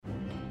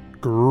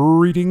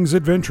Greetings,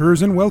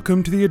 adventurers, and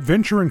welcome to the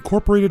Adventure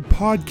Incorporated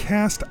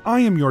podcast. I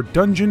am your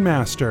Dungeon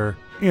Master,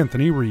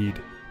 Anthony Reed.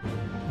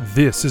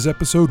 This is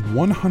episode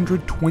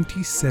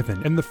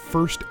 127 and the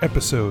first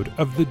episode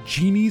of the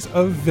Genies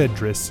of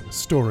Vedris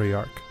story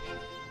arc.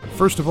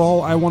 First of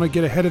all, I want to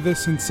get ahead of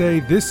this and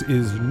say this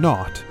is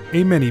not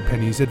a Many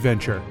Pennies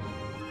adventure.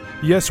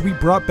 Yes, we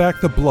brought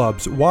back the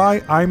Blubs.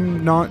 Why?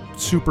 I'm not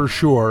super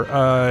sure.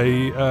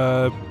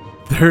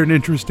 They're an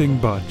interesting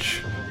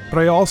bunch. But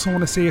I also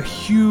want to say a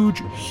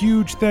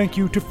huge thank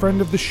you to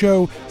friend of the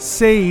show,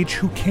 Sage,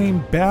 who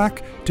came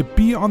back to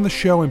be on the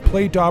show and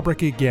play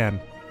Dobrik again.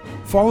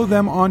 Follow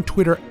them on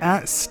Twitter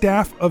at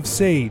Staff of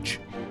Sage.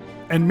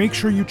 And make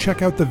sure you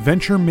check out the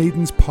Venture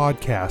Maidens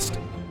podcast.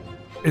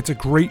 It's a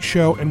great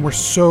show, and we're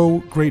so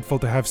grateful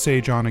to have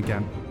Sage on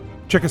again.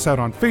 Check us out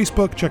on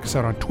Facebook, check us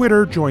out on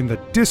Twitter, join the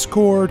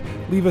Discord,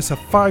 leave us a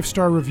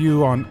 5-star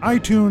review on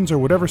iTunes or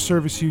whatever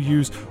service you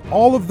use.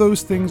 All of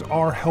those things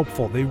are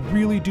helpful. They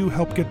really do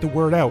help get the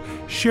word out.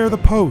 Share the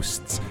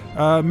posts.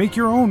 Make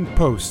your own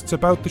posts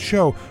about the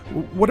show.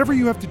 Whatever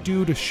you have to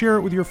do to share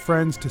it with your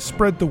friends to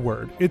spread the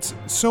word. It's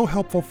so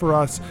helpful for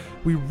us.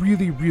 We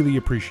really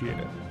appreciate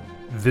it.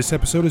 This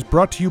episode is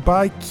brought to you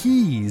by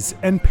Keys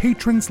and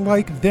patrons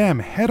like them.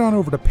 Head on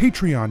over to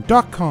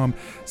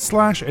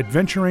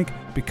patreon.com/adventureinc.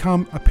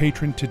 Become a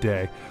patron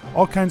today.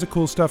 All kinds of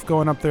cool stuff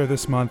going up there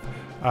this month.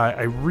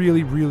 I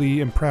really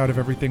am proud of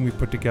everything we've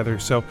put together,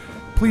 so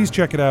please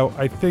check it out.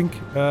 I think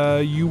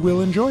you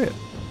will enjoy it.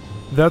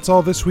 That's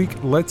all this week.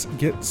 Let's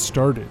get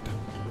started.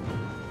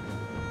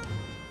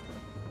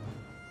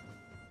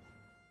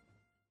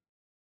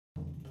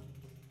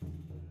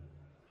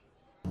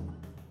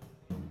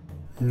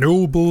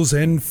 Nobles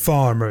and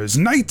farmers,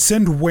 knights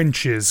and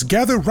wenches,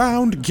 gather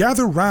round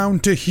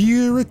to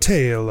hear a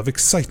tale of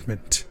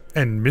excitement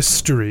and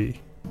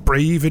mystery.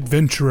 Brave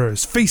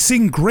adventurers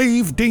facing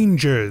grave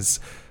dangers.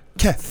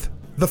 Keth,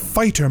 the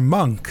fighter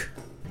monk.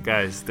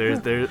 Guys, there's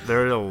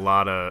a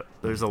lot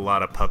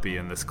of puppy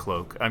in this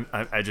cloak. I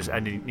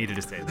needed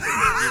to say that.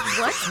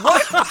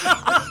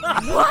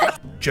 What?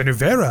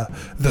 Genevera,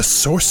 the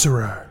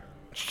sorcerer.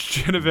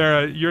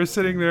 Genevera, you're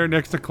sitting there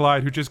next to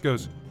Clyde, who just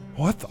goes,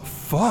 "What the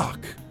fuck?"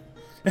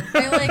 I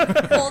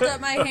hold up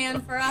my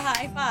hand for a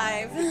high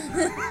five.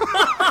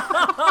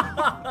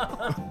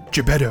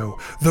 Gebetto,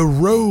 the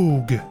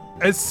rogue.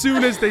 As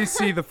soon as they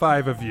see the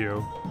five of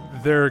you,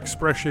 their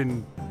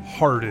expression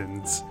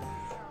hardens.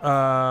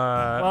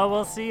 Well,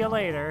 we'll see you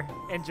later.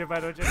 And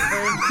Gebetto just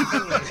turns.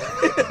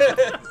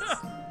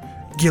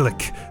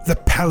 Gillick, the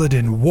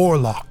paladin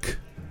warlock.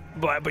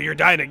 But you're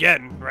dying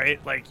again, right?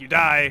 Like, you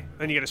die,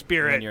 then you get a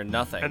spirit. And you're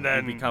nothing. And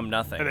then you become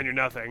nothing. And then you're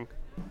nothing.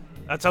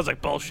 That sounds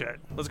like bullshit.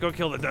 Let's go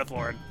kill the Death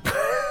Lord.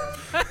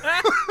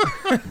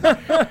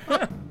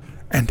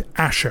 And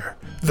Asher,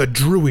 the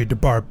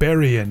druid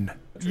barbarian.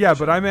 Yeah,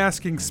 but I'm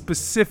asking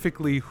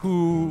specifically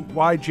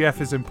why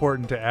Jeff is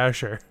important to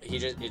Asher.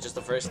 He's just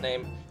the first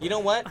name. You know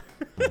what?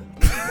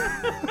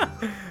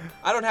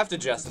 I don't have to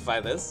justify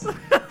this.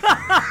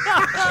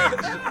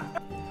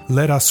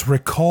 Let us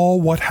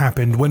recall what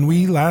happened when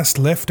we last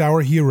left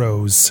our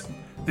heroes.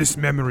 This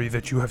memory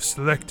that you have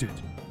selected,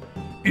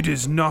 it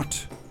is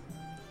not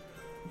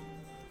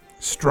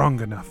strong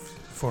enough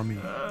for me.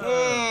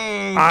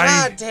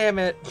 God damn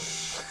it.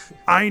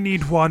 I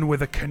need one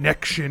with a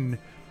connection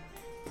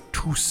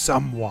to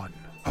someone.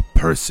 A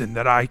person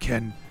that I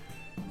can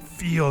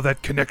feel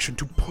that connection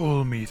to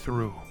pull me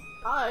through.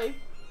 I,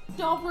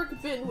 Dobrik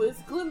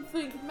Binwiz,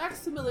 Glimthink,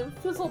 Maximilian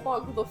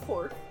Fizzlebog the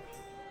Fourth.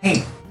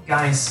 Hey,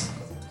 guys,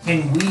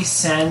 can we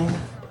send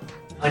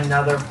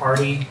another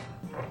party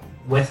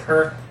with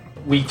her?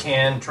 We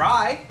can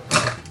try.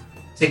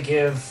 To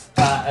give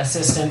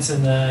assistance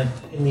in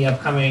the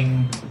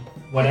upcoming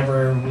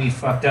whatever we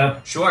fucked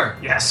up? Sure.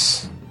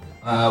 Yes.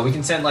 We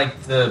can send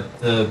like the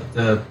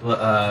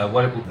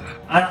what?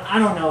 I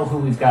don't know who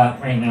we've got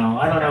right now.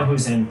 I don't know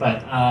who's in,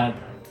 but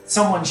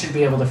someone should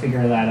be able to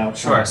figure that out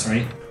for us,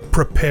 right?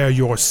 Prepare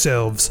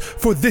yourselves,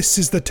 for this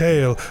is the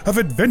tale of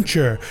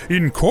Adventure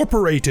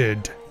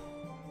Incorporated.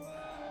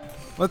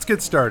 Let's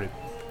get started.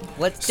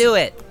 Let's do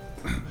it.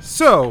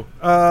 So,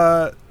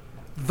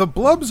 the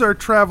Blubs are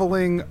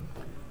traveling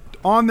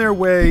on their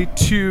way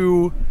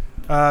to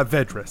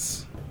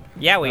Vedris.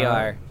 Yeah, we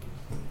are.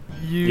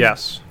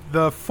 Yes.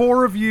 The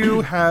four of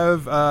you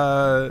have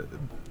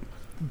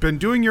been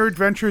doing your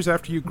adventures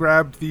after you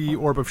grabbed the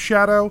Orb of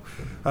Shadow.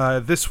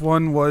 This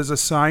one was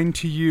assigned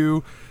to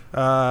you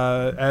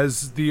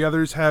as the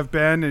others have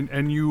been,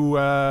 and you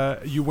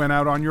went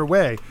out on your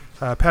way.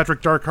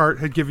 Patrick Darkheart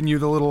had given you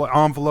the little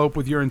envelope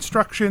with your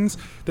instructions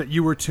that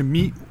you were to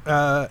meet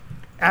at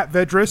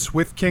Vedris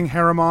with King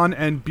Haramon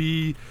and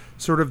be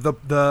sort of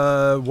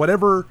the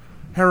whatever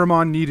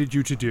Haramon needed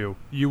you to do,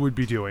 you would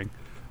be doing.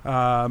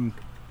 Along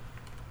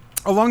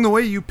the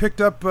way, you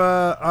picked up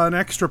an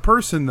extra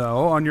person,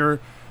 though, on your...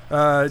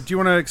 do you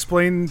want to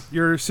explain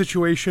your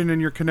situation and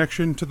your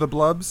connection to the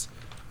Blubs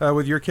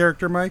with your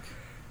character, Mike?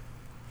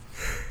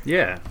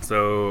 Yeah,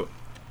 so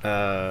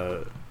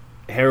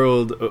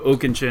Harold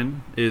Oakenchin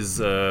is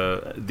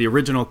the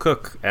original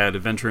cook at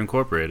Adventure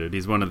Incorporated.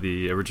 He's one of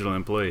the original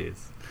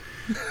employees.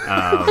 The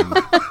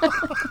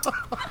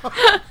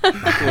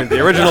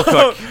original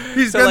cook.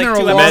 He's been there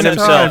a long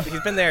time.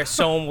 He's been there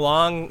so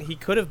long. He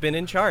could have been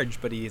in charge,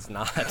 but he's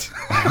not.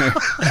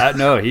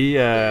 No, he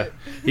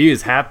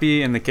is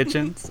happy in the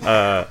kitchens.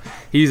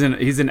 He's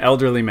an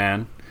elderly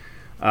man.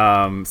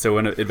 So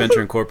when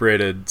Adventure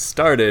Incorporated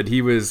started,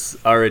 he was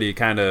already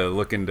kind of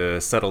looking to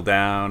settle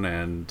down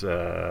and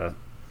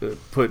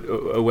put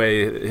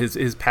away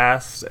his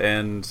past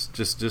and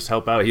just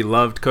help out. He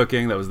loved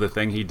cooking. That was the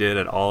thing he did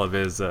at all of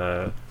his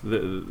the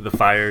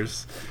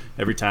fires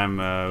every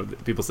time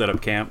people set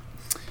up camp.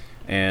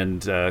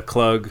 And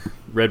Klug,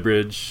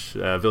 Redbridge,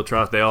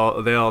 Viltroth,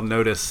 they all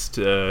noticed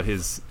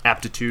his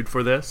aptitude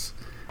for this,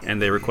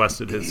 and they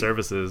requested his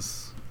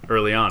services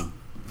early on.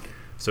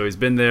 So he's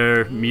been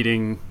there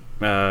meeting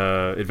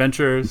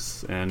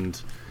adventurers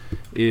and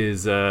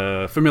is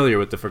familiar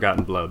with the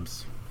Forgotten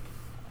Blubs.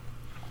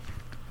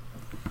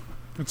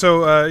 And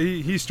so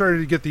he started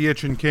to get the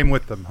itch and came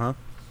with them, huh?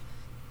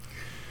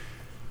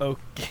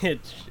 Okay.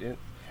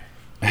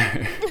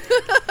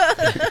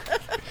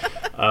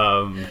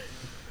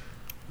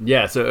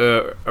 Yeah,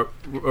 so are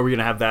we going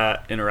to have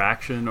that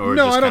interaction? Or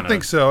no, just I don't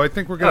think so. I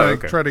think we're going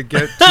to try to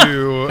get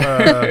to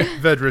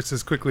Vedris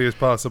as quickly as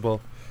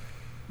possible.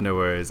 No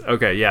worries.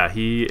 Okay, yeah,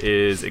 he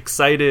is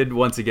excited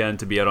once again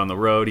to be out on the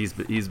road.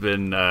 He's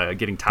been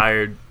getting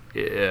tired.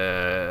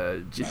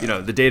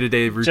 The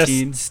day-to-day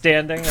routine. Just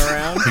standing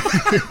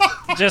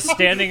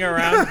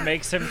around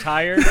makes him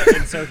tired,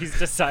 and so he's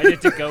decided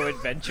to go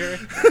adventure.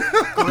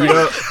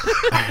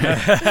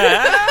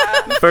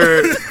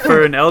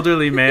 For an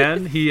elderly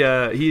man, he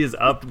is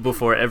up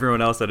before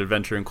everyone else at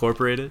Adventure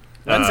Incorporated.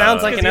 That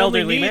sounds like an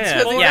elderly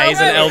man. Yeah, he's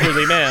an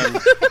elderly man.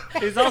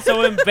 He's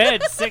also in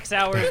bed 6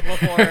 hours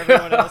before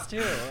everyone else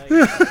too.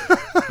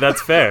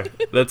 That's fair.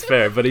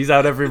 But he's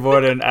out every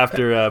morning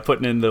after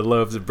putting in the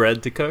loaves of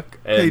bread to cook,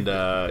 and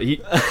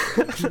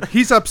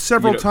he's up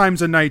several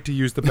times a night to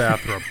use the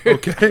bathroom.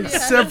 Okay,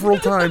 several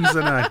times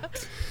a night.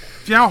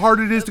 Do you know how hard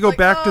it is to go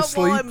back to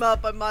sleep? While I'm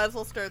up, I might as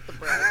well start the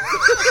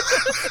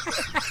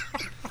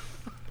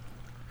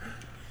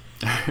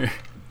bread.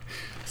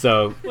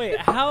 So wait,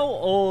 how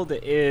old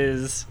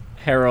is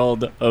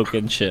Harold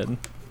Oakenchin?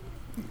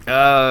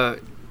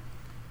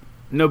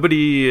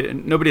 Nobody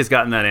has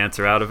gotten that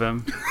answer out of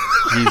him.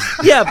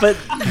 Yeah, but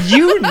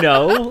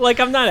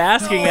I'm not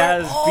asking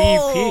as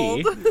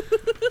VP.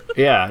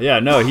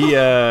 No,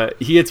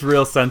 he gets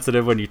real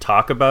sensitive when you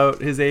talk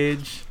about his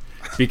age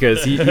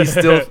because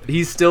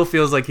he still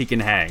feels like he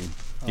can hang,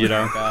 you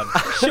know.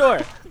 Sure,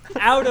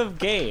 out of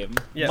game,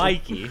 yeah.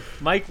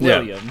 Mike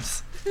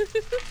Williams.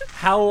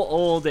 How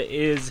old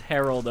is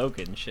Harold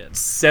Oakenchin?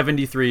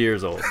 73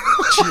 years old.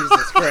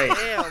 Jesus Christ.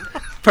 Damn.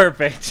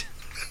 Perfect.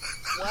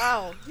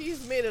 Wow,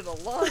 he's made it a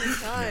long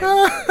time.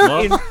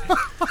 Well,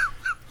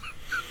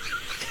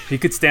 he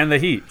could stand the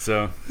heat,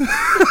 so.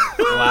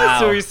 Wow.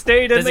 So he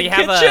stayed in the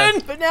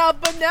kitchen? But now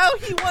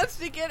he wants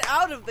to get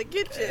out of the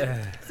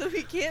kitchen, so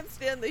he can't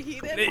stand the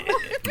heat anymore.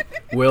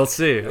 We'll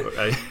see.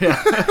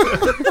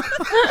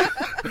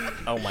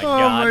 Oh my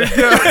god.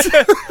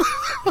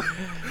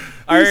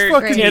 These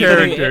fucking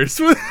characters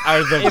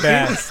are the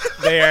best.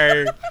 They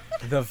are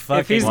the fucking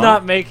If he's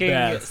not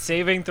making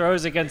saving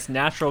throws against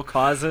natural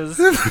causes,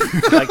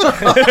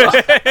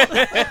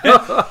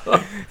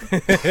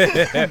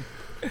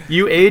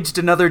 You aged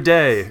another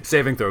day.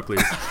 Saving throw,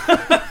 please.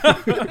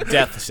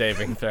 Death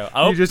saving throw.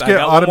 Oh, you just get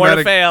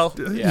automatic fail.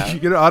 Yeah. You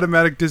get an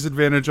automatic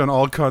disadvantage on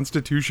all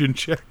Constitution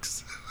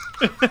checks.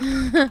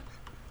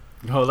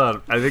 Hold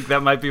on. I think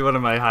that might be one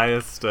of my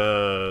highest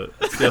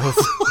skills.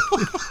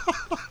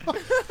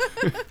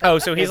 Oh,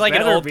 so he's like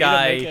an old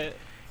guy.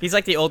 He's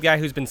like the old guy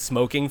who's been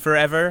smoking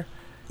forever.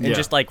 And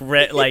just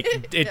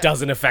it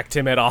doesn't affect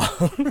him at all.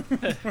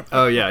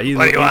 Oh, yeah. What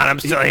do you want? I'm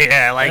still here.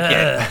 I like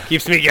it.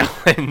 Keeps me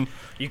going.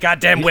 You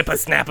goddamn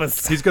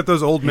whippersnappers. He's got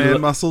those old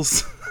man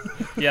muscles.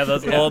 Yeah,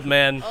 those old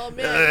man. Oh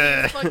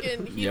man,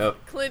 he's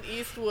Clint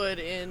Eastwood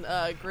in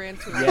Gran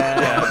Torino.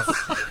 Yes.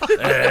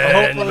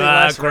 And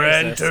my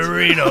Gran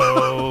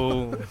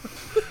Torino.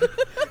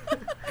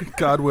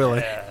 God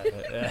willing.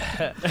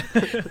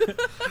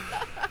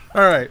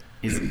 All right.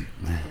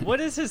 What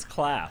is his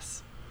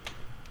class?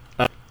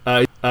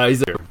 He's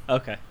there.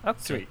 Okay.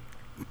 Sweet.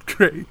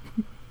 Great.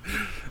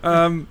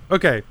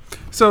 Okay,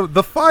 so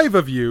the five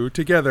of you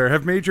together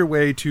have made your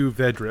way to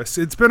Vedris.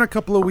 It's been a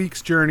couple of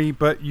weeks' journey,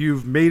 but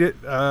you've made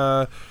it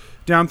down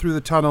through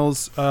the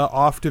tunnels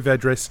off to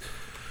Vedris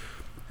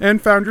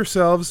and found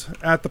yourselves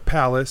at the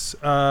palace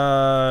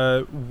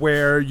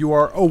where you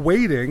are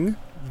awaiting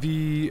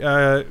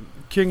the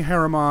King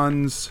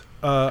Haramon's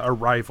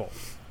arrival.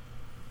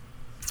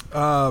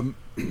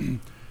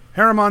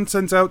 Haramon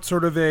sends out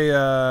sort of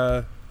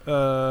an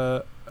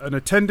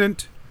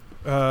attendant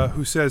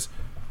who says,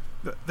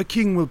 "The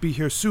king will be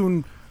here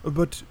soon,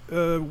 but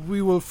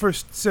we will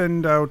first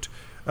send out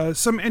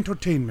some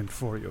entertainment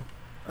for you."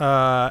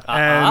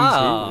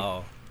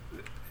 And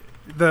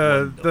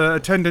the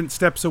attendant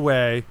steps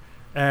away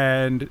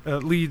and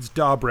leads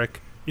Dobrik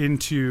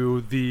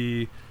into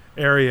the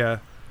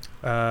area.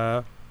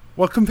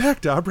 Welcome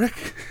back,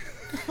 Dobrik.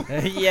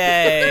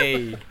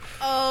 Yay!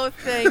 Oh,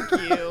 thank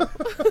you.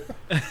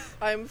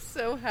 I'm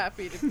so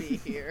happy to be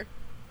here.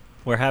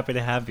 We're happy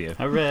to have you.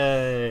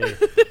 Hooray!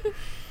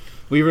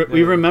 We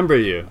remember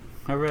you.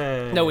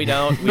 Hooray! No, we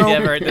don't. We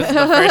never. This is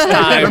the first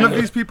time. None of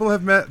these people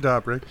have met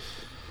Dobrik.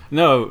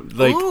 No,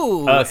 like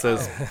Ooh. us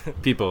as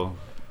people.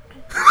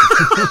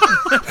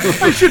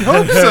 I should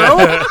hope so.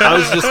 I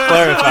was just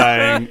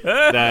clarifying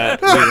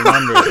that we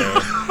remember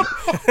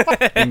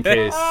her in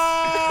case.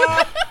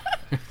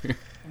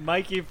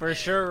 Mikey for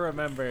sure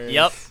remembers.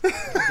 Yep.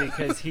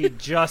 Because he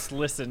just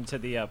listened to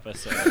the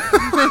episode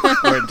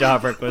where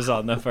Dobrik was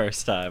on the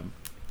first time.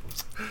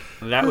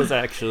 That was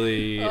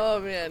actually Oh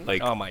man.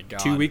 like Oh my God.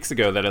 2 weeks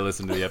ago that I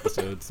listened to the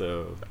episode.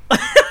 So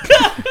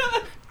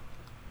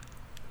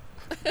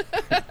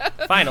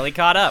Finally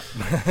caught up.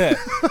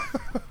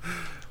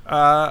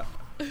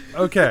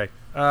 Okay.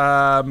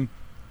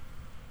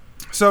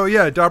 So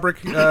yeah,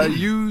 Dobrik,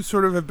 you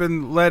sort of have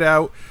been led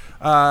out.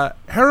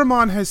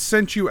 Haramon has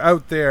sent you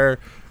out there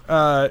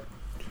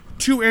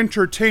to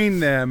entertain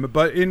them,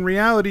 but in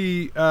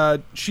reality,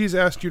 she's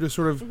asked you to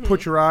sort of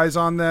put your eyes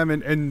on them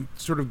and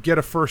sort of get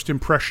a first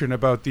impression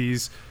about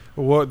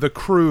the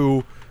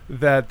crew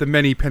that the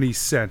Many Pennies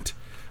sent,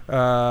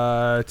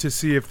 to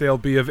see if they'll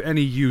be of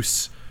any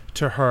use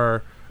to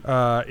her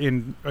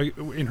in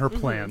her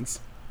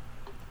plans.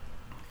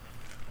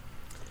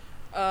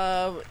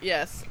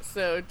 Yes.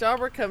 So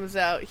Dobrik comes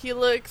out. He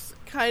looks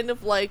kind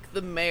of like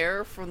the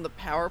mayor from the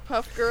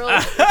Powerpuff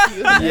Girls.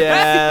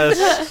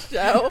 Yes.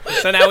 Show.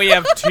 So now we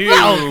have two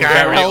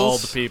very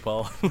old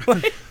people.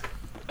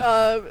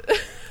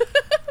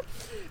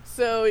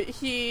 So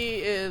he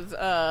is.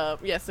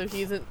 So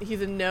he's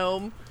a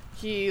gnome.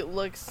 He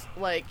looks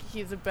like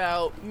he's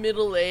about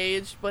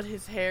middle-aged, but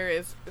his hair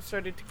is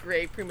starting to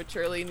gray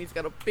prematurely, and he's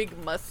got a big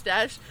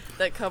mustache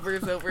that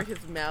covers over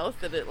his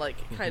mouth, and it like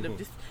kind of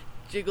just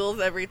jiggles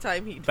every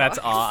time he talks. That's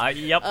odd.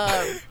 Yep.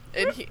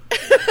 And he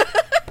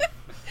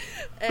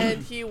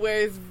and he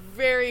wears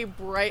very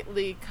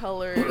brightly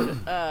colored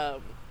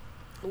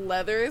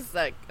leathers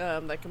that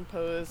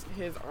compose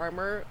his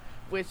armor,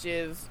 which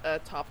is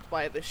topped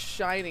by the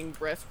shining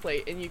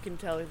breastplate, and you can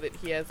tell that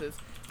he has this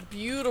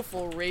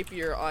beautiful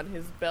rapier on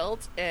his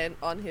belt, and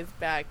on his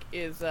back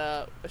is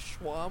a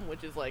schwam,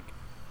 which is like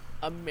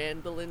a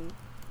mandolin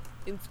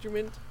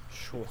instrument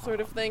sort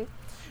of thing.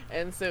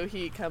 And so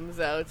he comes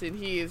out, and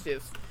he's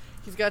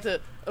got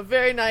a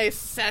very nice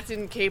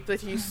satin cape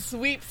that he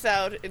sweeps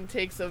out and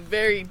takes a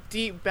very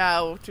deep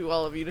bow to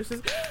all of you. This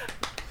is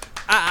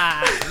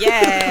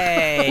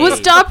Yay! Was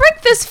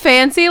Dobrik this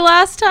fancy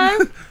last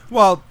time?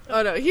 Well,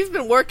 oh no, he's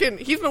been working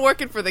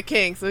for the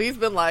king, so he's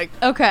been like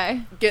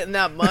Okay. getting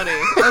that money.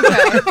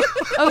 Okay.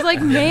 I was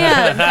like,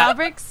 man,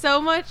 Dobrik's so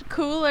much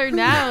cooler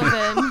now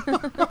than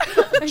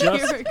a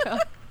year ago.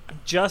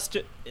 Just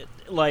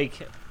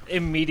like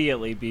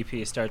immediately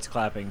BP starts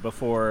clapping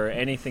before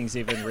anything's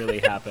even really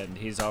happened.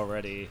 He's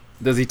already...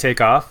 does he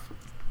take off?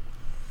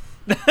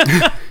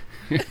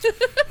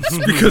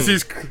 because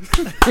he's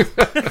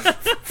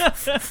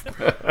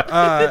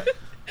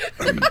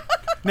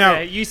now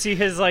Yeah, you see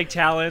his like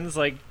talons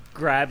like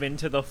grab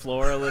into the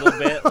floor a little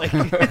bit. Like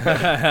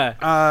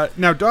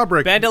now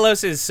Dobrik.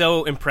 Vandalos is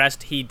so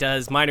impressed he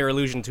does minor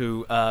illusion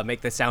to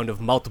make the sound of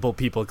multiple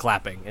people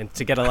clapping and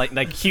to get a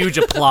like huge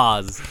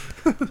applause.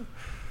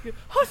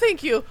 Oh,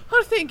 thank you.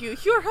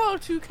 You're all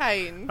too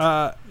kind.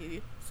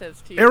 He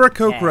says to you.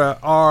 Aarakocra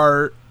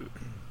are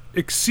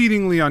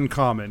exceedingly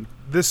uncommon.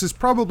 This is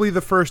probably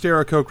the first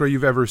Aarakocra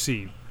you've ever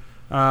seen.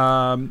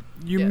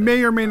 You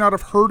may or may not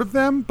have heard of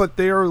them, but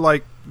they are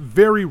like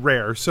very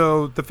rare.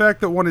 So the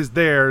fact that one is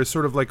there is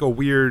sort of like a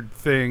weird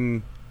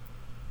thing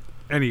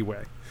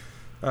anyway.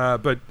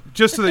 But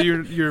just so that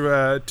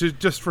you're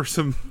just for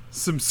some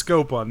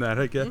scope on that,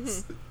 I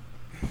guess.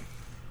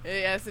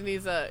 Yes, and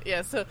he's so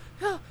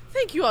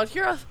thank you all.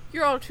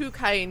 You're all too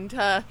kind.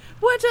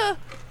 What a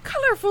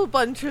colorful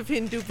bunch of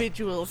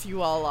individuals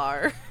you all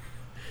are.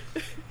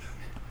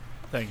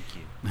 thank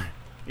you.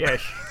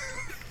 Yes.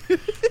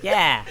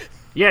 Yeah.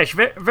 Yes.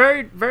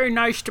 Very, very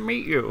nice to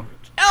meet you.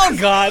 Oh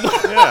God!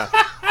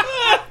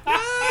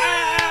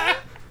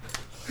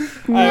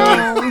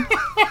 No.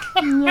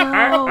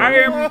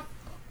 No.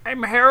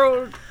 I'm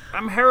Harold.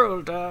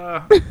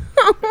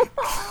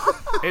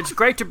 It's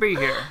great to be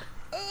here.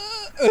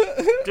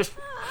 Just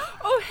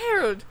Oh,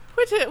 Harold,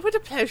 what a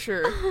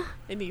pleasure.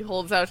 And he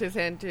holds out his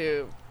hand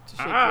to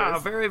shake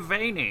yours. very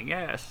veiny.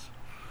 Yes.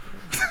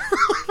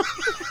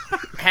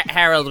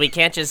 Harold, we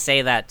can't just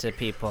say that to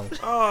people.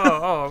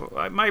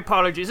 My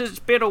apologies. It's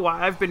been a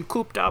while. I've been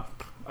cooped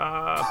up,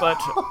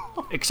 but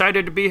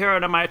excited to be here,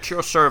 and I'm at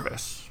your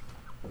service.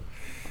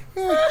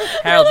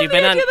 Harold, you've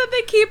been on. that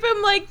they keep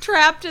him like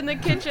trapped in the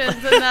kitchens,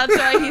 and that's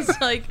why he's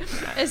like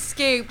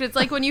escaped. It's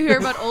like when you hear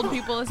about old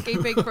people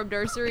escaping from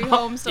nursery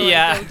homes, so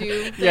Yeah. like, go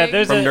do things. Yeah,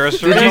 there's From a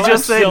nursery Did you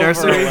just say silverware.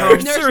 nursery home?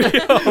 Nursery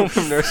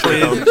home.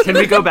 Nursery home. Can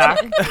we go back?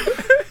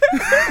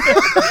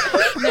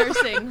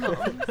 Nursing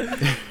home.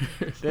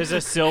 There's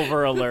a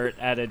silver alert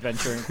at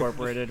Adventure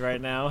Incorporated right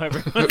now.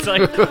 Everyone's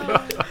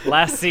like,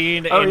 last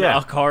scene in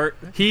a cart.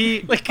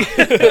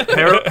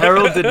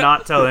 Harold did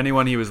not tell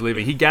anyone he was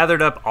leaving. He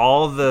gathered up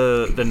all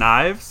the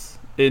knives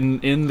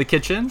in the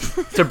kitchen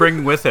to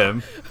bring with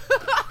him,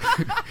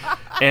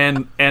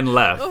 and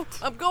left. Oh,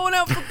 I'm going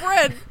out for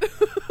bread.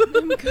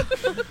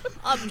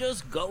 I'm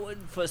just going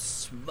for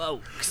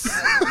smokes.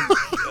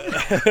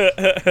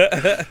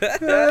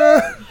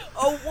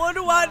 Oh, what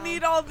do I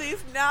need all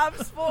these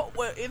knives for?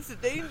 Well, it's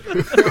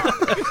dangerous.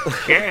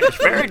 Yeah, it's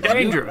very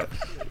dangerous.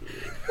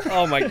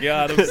 Oh my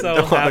god, I'm so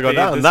Don't want happy. to go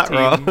down this that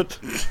team. road.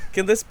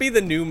 Can this be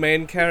the new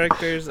main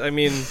characters? I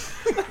mean,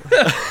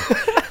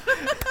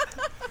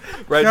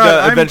 Right, God,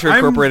 the Adventure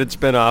Incorporated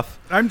spinoff.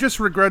 I'm just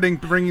regretting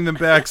bringing them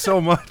back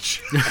so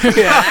much.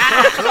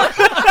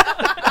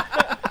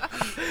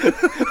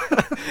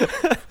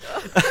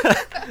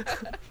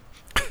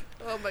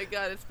 Oh my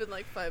god, it's been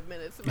like 5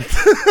 minutes.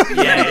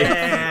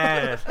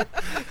 Yeah.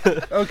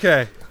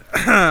 Okay.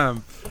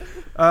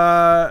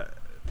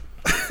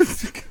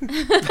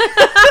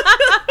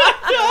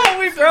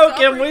 We broke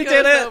him. We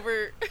did it.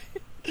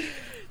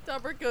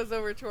 Dobrik goes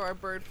over to our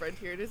bird friend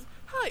here.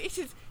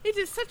 It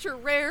is such a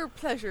rare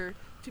pleasure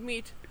to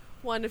meet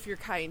one of your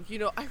kind. You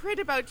know, I read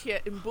about you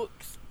in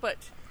books,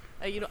 but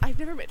I've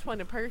never met one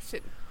in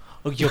person.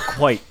 Oh, you're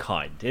quite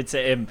kind.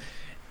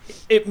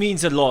 It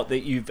means a lot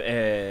that you've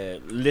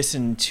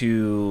listened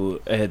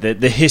to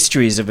the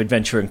histories of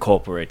Adventure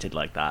Incorporated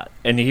like that.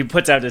 And he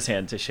puts out his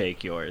hand to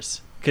shake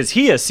yours because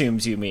he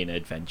assumes you mean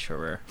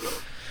adventurer.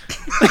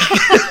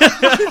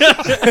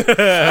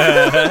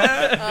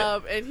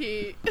 And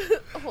he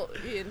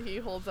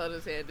holds out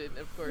his hand and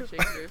of course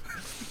shakes yours,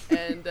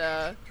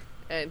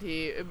 and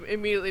he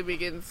immediately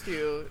begins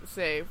to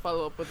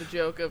follow up with a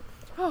joke of,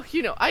 oh,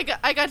 I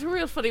got a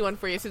real funny one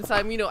for you since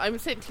I'm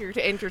sent here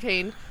to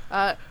entertain.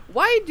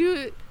 Why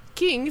do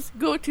kings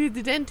go to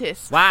the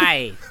dentist?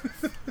 Why?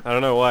 I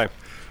don't know why.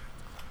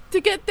 To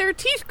get their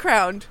teeth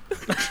crowned. So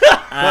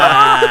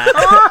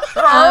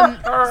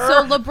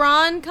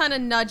LeBron kind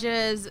of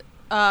nudges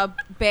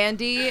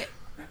Bandy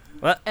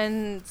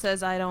and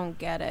says, I don't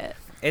get it.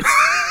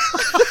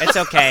 it's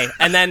okay.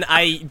 And then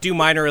I do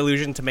minor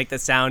illusion to make the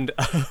sound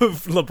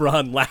of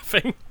LeBron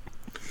laughing.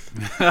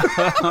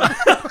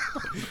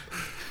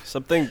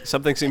 Something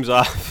seems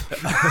off.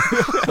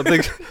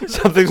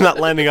 Something's not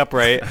lining up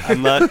right.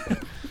 I'm not.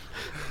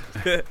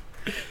 That's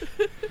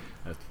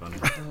funny.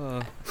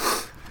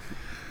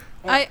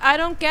 I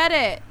don't get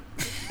it.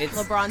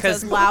 LeBron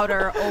says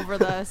louder over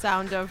the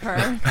sound of her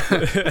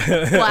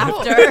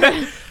laughter.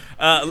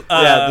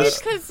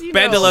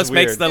 Bandelos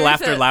makes the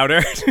laughter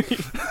louder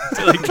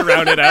to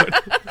drown it out.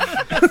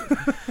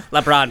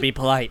 LeBron, be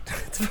polite.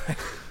 It's fine.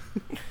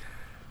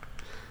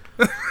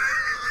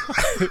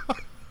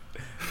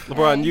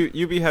 LeBron,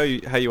 you be how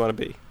you want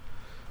to be.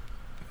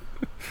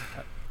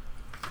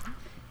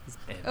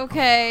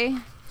 Okay.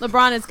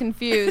 LeBron is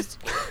confused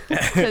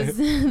because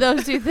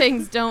those two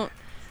things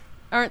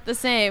aren't the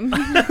same.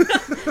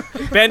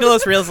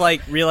 Bandelos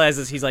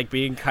realizes he's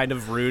being kind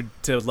of rude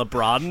to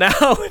LeBron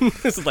now. And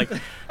this is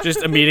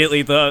just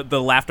immediately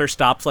the laughter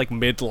stops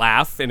mid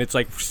laugh and it's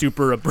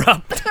super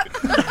abrupt.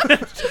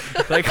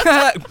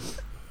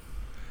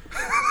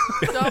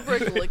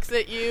 Dobrik looks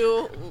at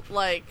you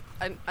like,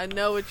 I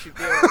know what you're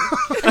doing.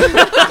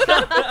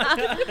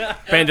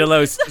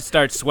 Bandelos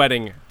starts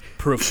sweating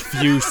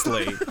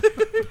profusely.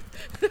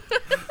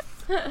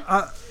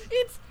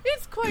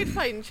 It's quite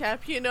fine,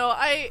 chap.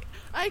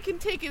 I can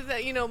take it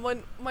that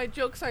when my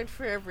jokes aren't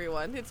for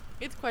everyone.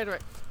 It's quite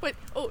alright. But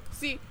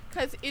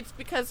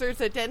because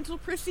there's a dental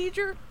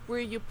procedure where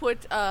you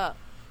put a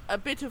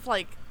bit of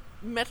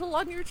metal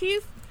on your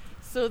teeth,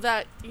 so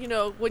that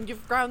when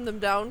you've ground them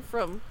down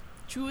from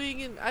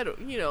chewing and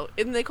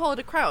and they call it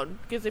a crown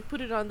because they put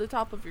it on the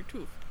top of your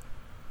tooth.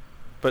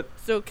 But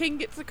so king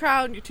gets a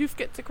crown, your tooth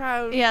gets a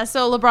crown. Yeah,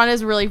 so LeBron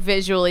is really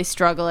visually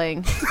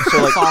struggling to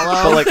But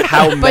follow.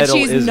 how metal but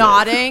she's is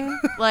nodding,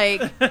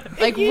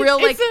 real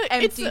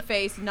empty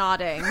face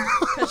nodding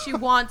because she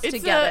wants to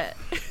get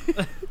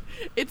it.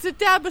 It's a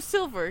dab of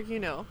silver,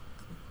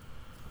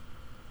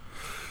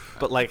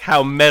 But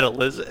how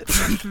metal is it?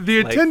 The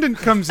attendant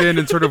comes in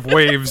and sort of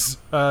waves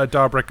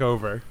Dobrik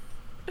over.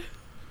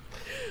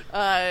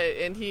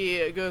 And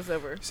he goes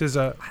over. He says,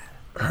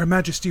 Her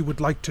Majesty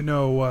would like to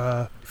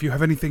know if you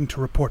have anything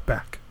to report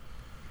back.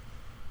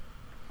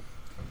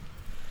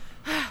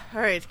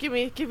 All right, give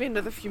me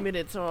another few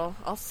minutes, or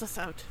I'll suss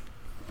out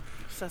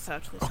this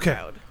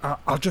crowd.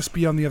 I'll just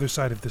be on the other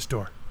side of this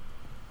door.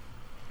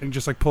 And he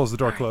just pulls the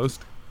door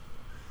closed.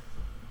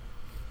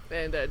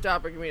 And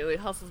Dobrik immediately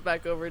hustles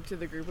back over to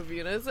the group of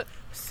Yunas.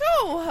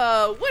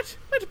 So, what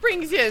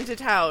brings you into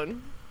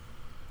town?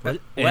 We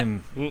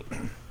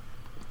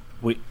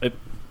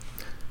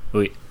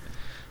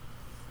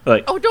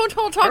oh, don't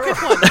all talk at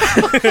once.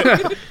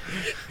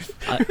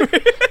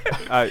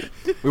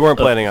 We weren't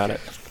planning on it.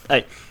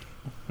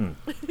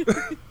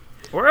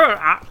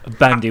 Well,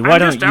 Bandy, why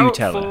don't you out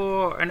tell her?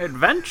 for an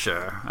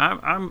adventure.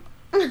 I'm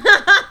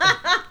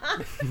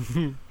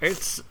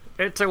It's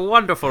a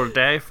wonderful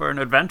day for an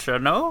adventure,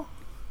 no?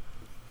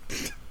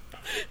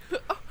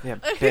 Yeah,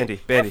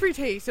 Bandy. Every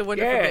day is a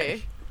wonderful Yes.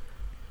 day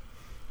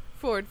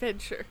for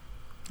adventure.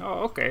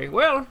 Oh, okay.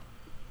 Well,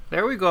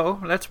 there we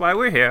go. That's why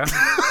we're here.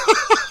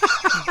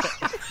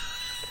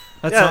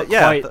 That's Yeah, not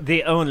yeah, quite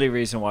the only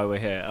reason why we're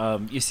here.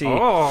 You see,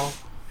 Oh.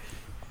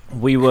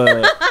 we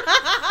were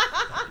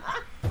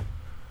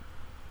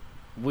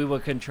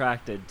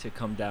contracted to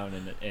come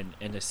down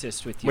and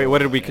assist with you. Wait, what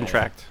did we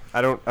contract?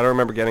 I don't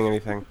remember getting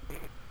anything.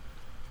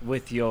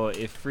 With your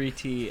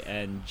Ifriti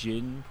and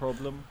Jinn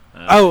problem.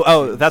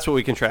 Oh, that's what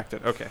we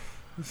contracted. Okay.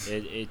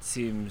 It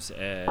seems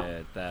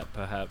that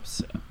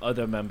perhaps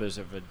other members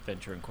of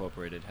Adventure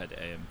Incorporated had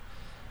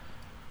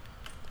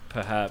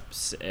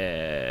perhaps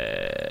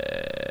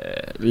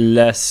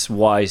less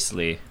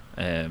wisely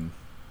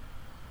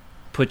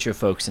put your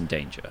folks in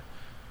danger.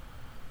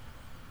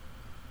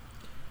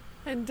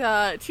 And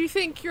do you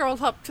think you're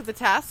all up to the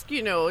task?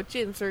 You know,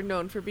 Jinns are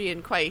known for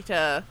being quite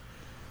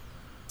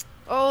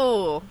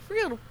real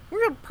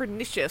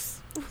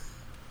pernicious.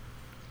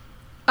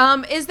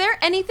 Is there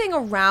anything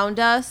around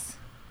us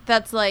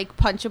that's like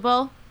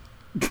punchable?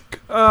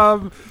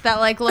 That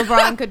like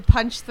LeBron could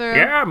punch through?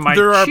 Yeah, my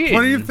There are chin.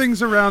 plenty of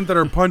things around that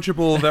are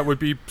punchable that would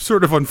be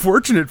sort of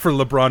unfortunate for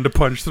LeBron to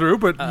punch through,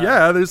 but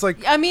yeah, there's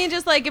like I mean,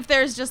 just like if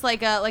there's just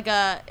like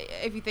a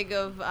if you think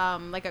of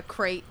like a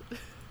crate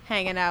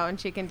hanging out and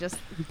she can just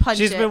punch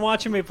She's it. been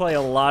watching me play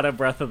a lot of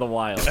Breath of the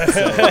Wild. So.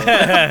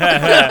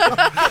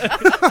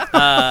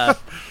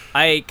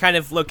 I kind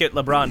of look at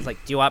LeBron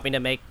like, do you want me to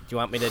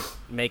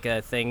make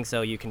a thing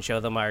so you can show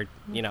them our,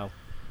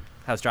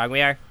 how strong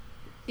we are?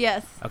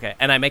 Yes. Okay,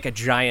 and I make a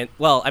giant.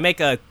 Well, I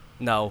make a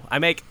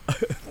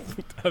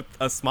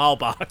small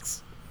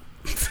box.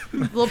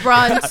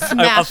 LeBron a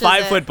smashes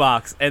 5-foot it.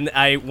 box, and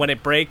when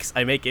it breaks,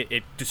 I make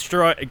it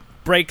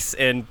breaks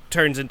and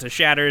turns into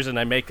shatters, and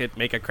I make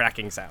a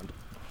cracking sound.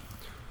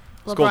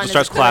 Skull LeBron just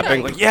starts is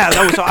clapping. Like, yeah,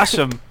 that was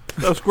awesome.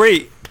 That was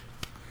great.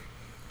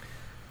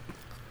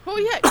 Oh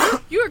yeah,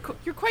 you're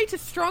quite a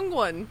strong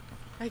one.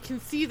 I can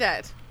see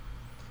that.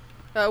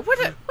 What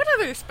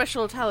other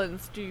special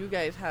talents do you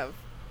guys have?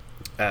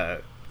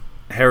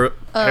 Harold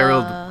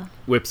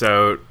whips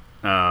out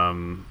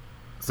some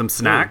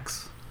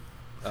snacks.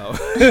 Oh.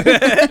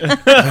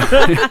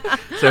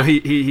 So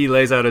he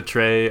lays out a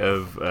tray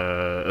of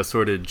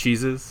assorted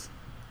cheeses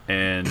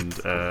and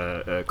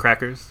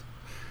crackers.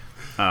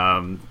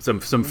 Some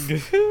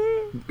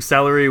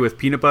celery with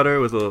peanut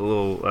butter with a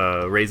little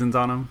raisins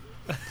on them.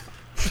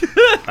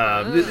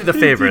 The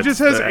favorites. he just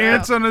has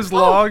ants on his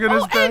log and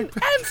his back.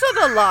 Ants on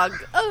the log,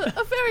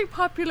 a very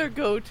popular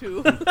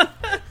go-to.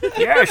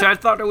 Yes, I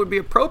thought it would be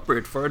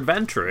appropriate for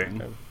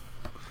adventuring.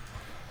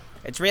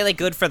 It's really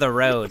good for the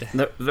road.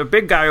 The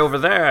big guy over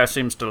there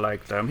seems to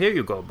like them. Here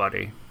you go,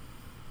 buddy.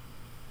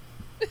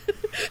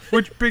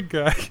 Which big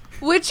guy?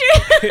 Which?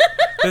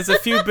 There's a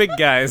few big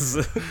guys.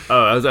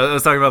 Oh, I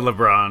was talking about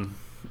LeBron.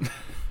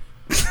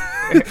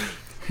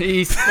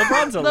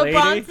 LeBron's a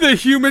lady. The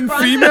human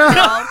First female? of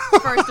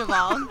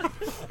all.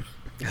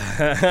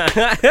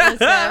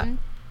 Listen.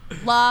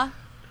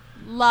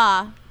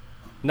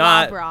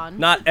 Not LeBron.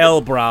 Not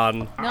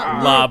Elbron.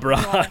 Not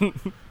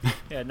LeBron.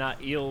 Yeah, not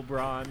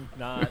Eelbron,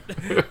 not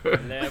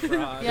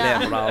Lebron.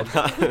 Yeah.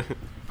 LeBron.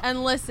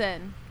 And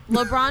listen,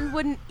 LeBron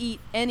wouldn't eat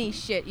any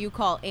shit you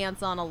call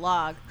ants on a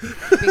log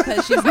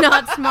because she's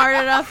not smart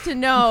enough to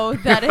know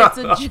that it's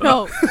a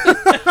joke.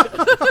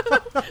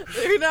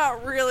 They're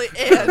not really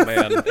ants. Oh,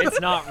 man.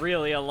 It's not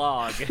really a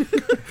log. You'd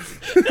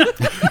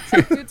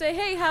say,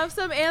 hey, have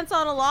some ants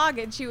on a log,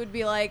 and she would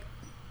be like,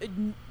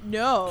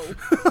 no.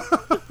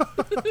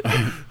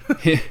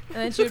 And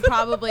then she would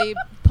probably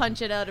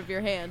punch it out of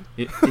your hand.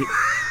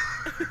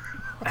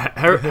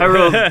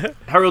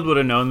 Harold would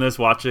have known this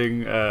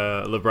watching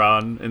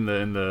LeBron in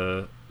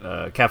the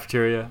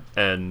cafeteria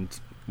and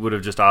would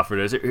have just offered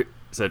it.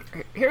 Said,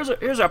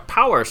 "Here's a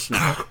power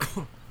snack."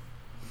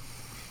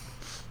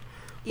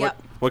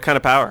 Yep. What kind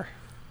of power?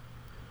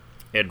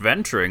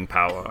 Adventuring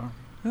power.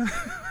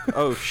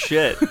 Oh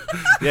shit!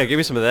 Yeah, give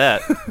me some of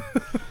that.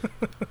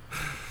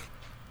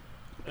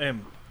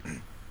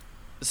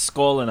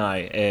 Skull and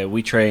I,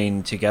 we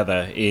trained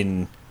together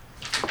in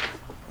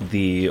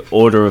the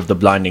Order of the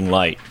Blinding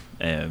Light.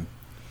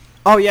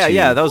 Oh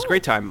yeah, that was a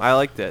great time. I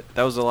liked it.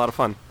 That was a lot of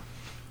fun.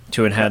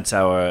 To enhance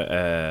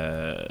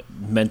our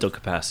mental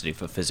capacity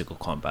for physical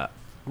combat.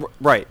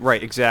 Right,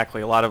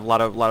 exactly. A lot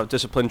of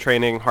discipline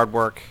training, hard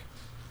work.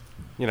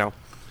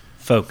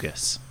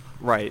 Focus.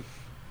 Right.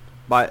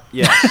 But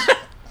yes.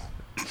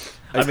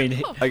 I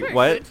mean, like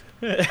what?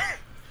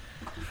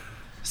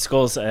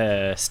 Skull's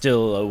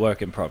still a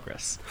work in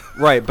progress.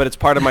 Right, but it's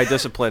part of my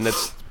discipline.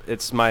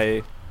 It's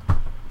my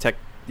tech.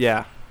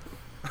 Yeah.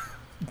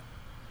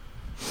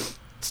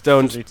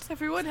 Stoned.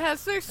 Everyone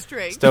has their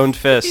strength. Stoned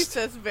fist. He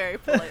says very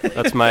politely.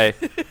 That's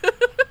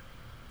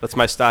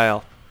my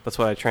style. That's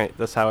what I train.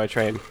 That's how I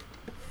train.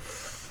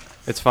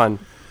 It's fun.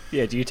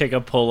 Yeah, do you take a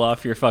pull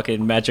off your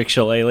fucking magic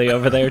shillelagh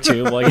over there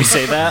too while you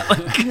say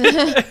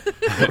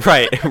that?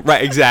 Right,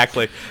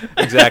 exactly,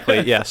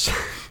 yes.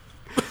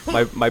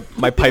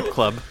 My pipe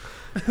club.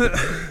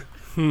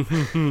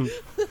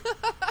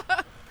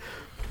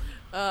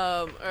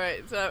 All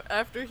right. So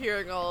after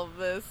hearing all of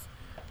this,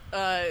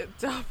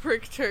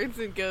 Dobrik turns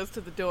and goes to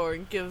the door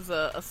and gives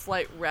a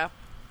slight rap.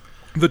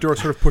 The door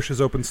sort of pushes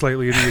open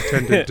slightly, and the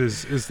attendant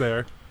is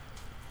there.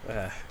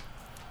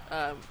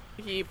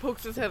 He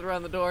pokes his head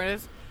around the door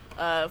and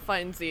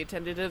finds the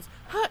attendant as,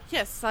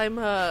 yes, I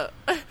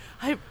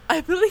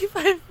believe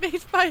I've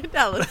made my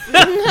analysis.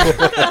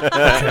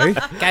 Okay.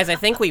 Guys, I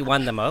think we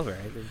won them over.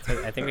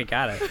 I think we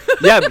got it.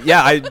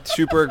 Yeah, I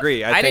super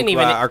agree. I think didn't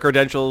even our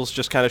credentials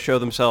just kind of show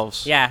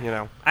themselves. Yeah, you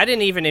know. I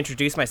didn't even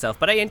introduce myself,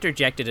 but I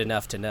interjected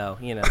enough to know,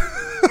 you know.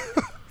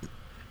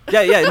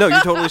 Yeah, no,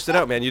 you totally stood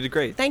out, man. You did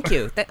great. Thank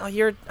you.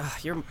 You're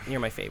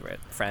my favorite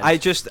friend. I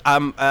just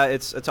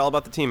it's all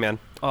about the team, man.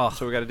 Oh,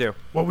 that's what we got to do.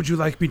 What would you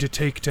like me to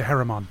take to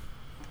Harriman?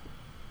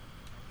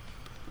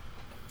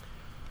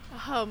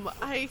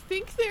 I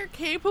think they're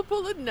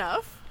capable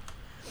enough,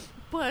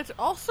 but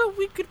also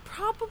we could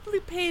probably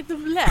pay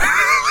them less.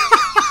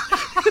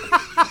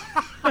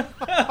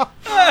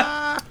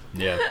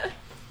 Yeah.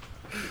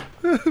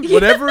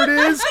 Whatever it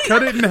is,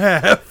 cut it in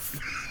half.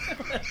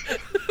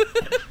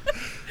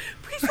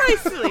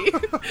 Precisely.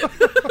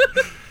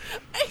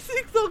 I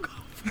think they'll go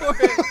for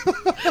it.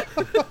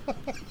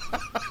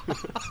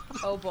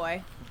 Oh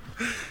boy.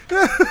 I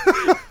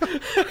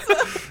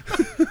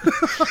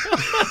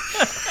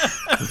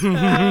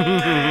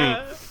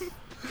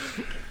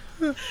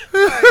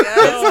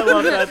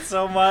love that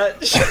so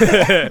much.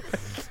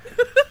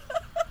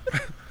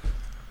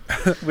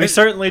 We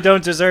certainly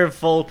don't deserve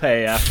full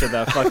pay after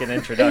that fucking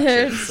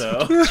introduction.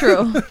 So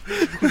True.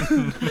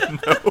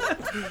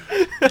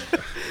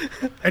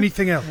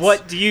 Anything else?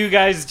 what do you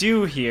guys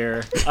do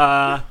here?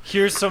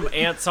 Here's some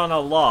ants on a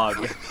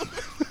log.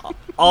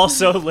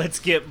 Also, let's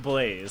get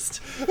blazed.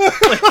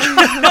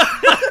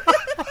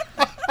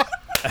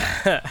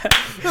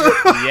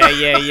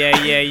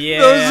 Yeah.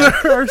 Those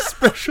are our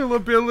special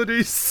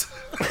abilities.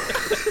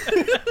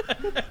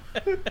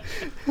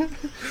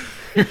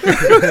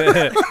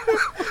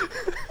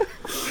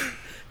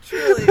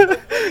 Truly, a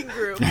winning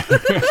group.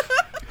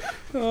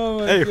 Oh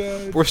my Hey,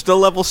 god. we're still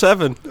level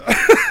 7. We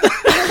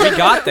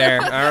got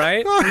there, all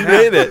right? We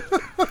made it.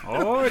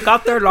 Oh, it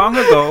got there long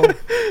ago.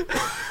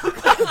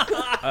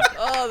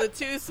 Oh, the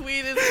two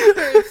sweetest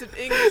words in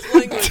English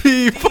language.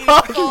 Deep.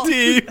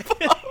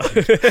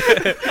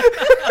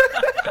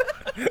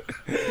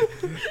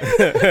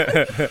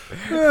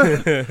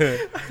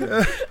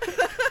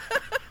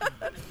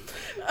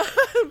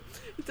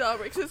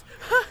 Dobrik says,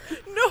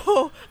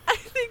 no, I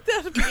think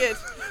that'll be it.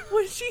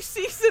 When she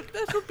sees it,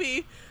 that'll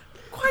be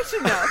quite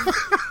enough.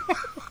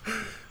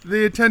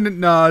 The attendant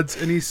nods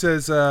and he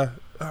says, I'll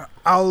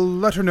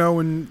let her know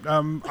and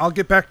I'll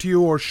get back to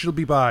you or she'll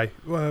be by.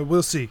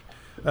 We'll see.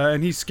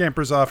 And he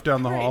scampers off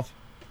down the hall.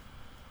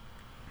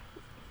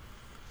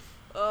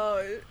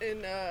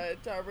 And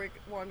Dobrik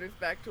wanders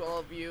back to all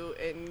of you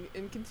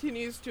and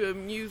continues to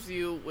amuse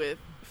you with,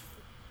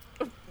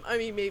 I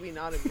mean, maybe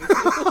not amuse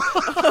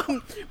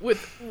you,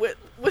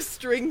 with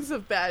strings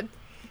of bad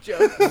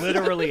jokes.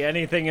 Literally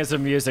anything is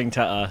amusing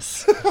to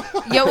us.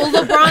 Yeah, well,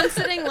 LeBron's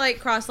sitting like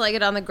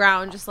cross-legged on the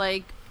ground, just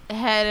like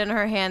head in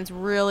her hands,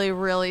 really,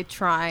 really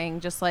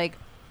trying, just like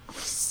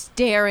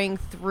staring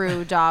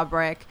through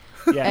Dobrik.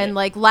 Yeah. And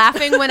like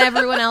laughing when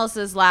everyone else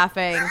is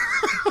laughing,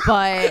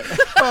 but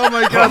Oh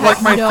my god, like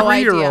my no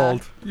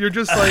 3-year-old. idea. You're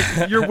just like,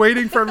 you're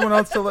waiting for everyone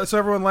else to so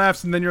everyone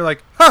laughs and then you're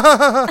like,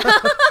 yeah,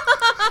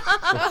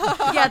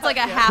 it's like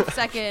a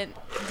half-second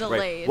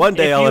delayed. Right. One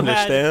day If I'll you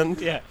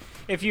understand. Yeah.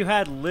 If you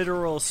had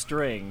literal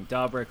string,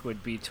 Dobrik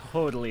would be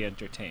totally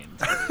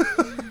entertained.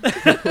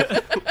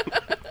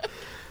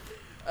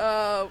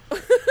 Oh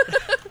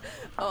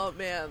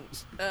man,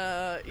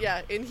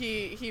 yeah, and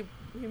he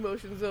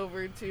motions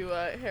over to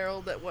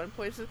Harold at one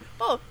point. Says,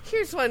 "Oh,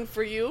 here's one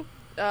for you.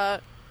 How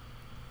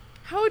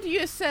do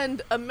you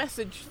send a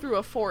message through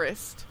a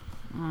forest?"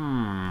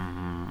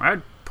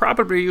 I'd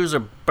probably use a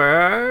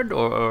bird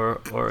or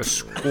a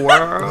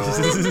squirrel.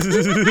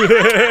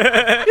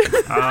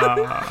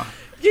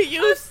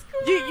 You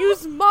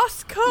use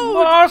Morse code.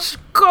 Morse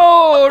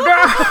code.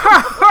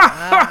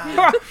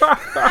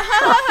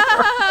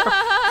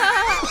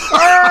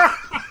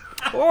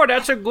 Oh,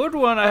 that's a good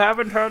one. I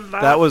haven't heard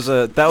that. That was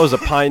a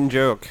pine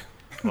joke.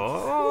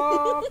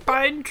 Oh,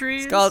 pine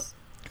trees. Oh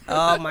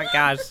my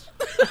gosh.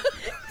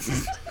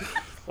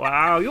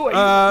 Wow,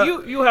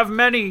 you have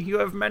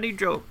many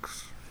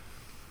jokes.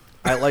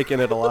 I liken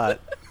it a lot.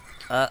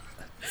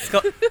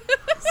 Skull.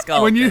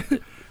 when you,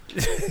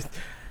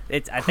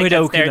 It's I Quit think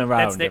that's oaking their, around,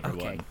 that's their,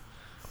 everyone. okay.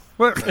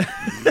 what?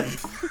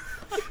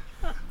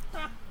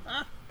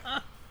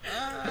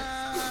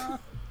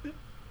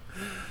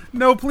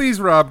 No, please,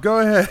 Rob, go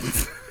ahead.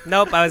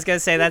 Nope, I was gonna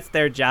say that's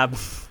their job.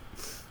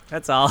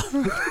 That's all.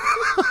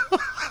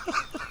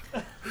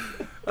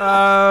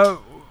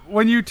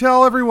 When you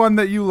tell everyone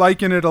that you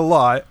liken it a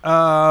lot,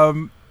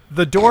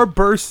 the door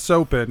bursts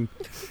open,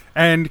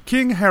 and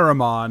King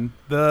Haramon,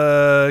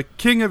 the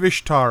king of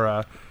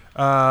Ishtara,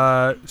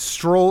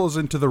 strolls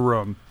into the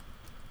room.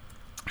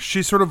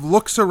 She sort of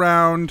looks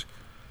around,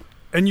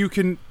 and you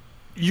can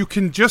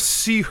just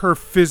see her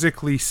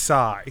physically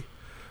sigh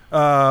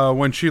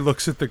when she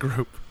looks at the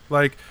group.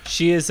 Like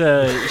she is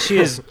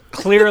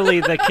clearly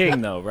the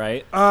king, though,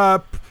 right?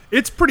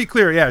 It's pretty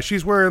clear. Yeah,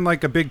 she's wearing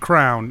like a big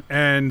crown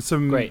and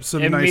some nice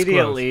clothes.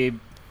 Immediately,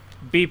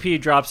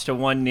 BP drops to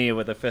one knee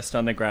with a fist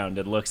on the ground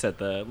and looks at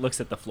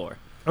the floor.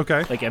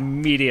 Okay. Like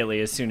immediately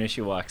as soon as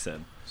she walks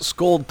in.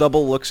 Skull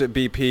double looks at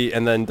BP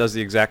and then does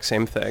the exact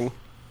same thing.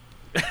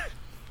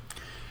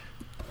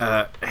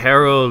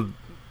 Harold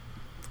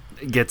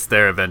gets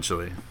there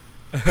eventually.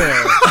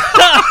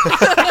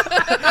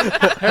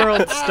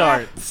 Harold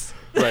starts.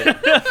 Right.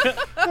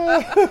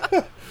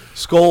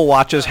 Skull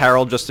watches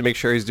Harold just to make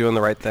sure he's doing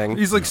the right thing.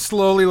 He's like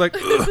slowly like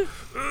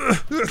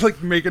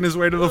like making his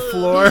way to the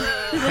floor.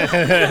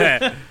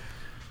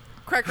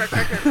 Crack, crack,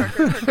 crack, crack, crack,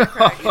 crack,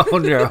 crack. Oh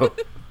no.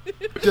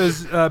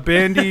 Does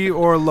Bandy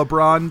or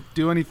LeBron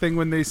do anything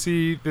when they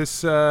see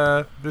this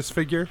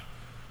figure?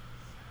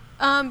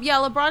 Yeah,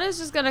 LeBron is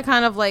just gonna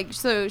kind of like,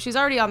 so she's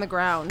already on the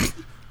ground,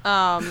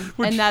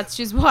 and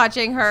she's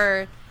watching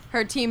her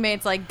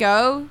teammates like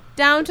go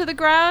down to the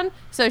ground,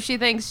 so she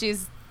thinks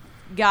she's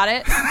got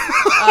it.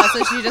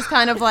 So she just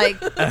kind of like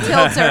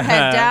tilts her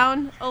head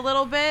down a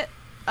little bit,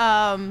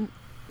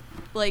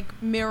 like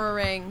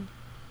mirroring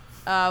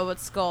what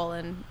Skull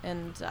and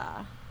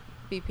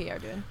BP are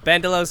doing.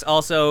 Bandelos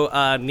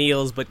also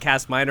kneels but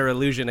casts Minor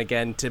Illusion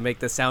again to make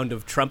the sound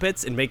of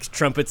trumpets and makes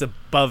trumpets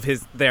above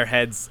their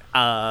heads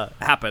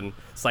happen.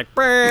 It's like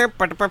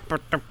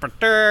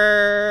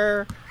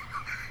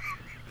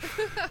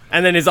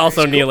and then is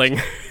also kneeling.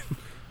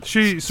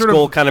 She sort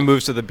Skull of kind of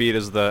moves to the beat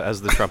as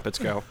the trumpets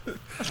go.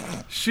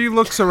 She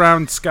looks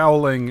around,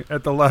 scowling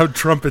at the loud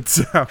trumpet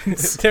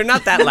sounds. They're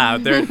not that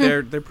loud.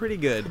 They're pretty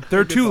good.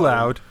 They're too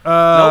loud. Nope,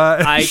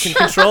 I can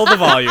control the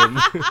volume.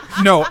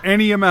 No,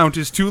 any amount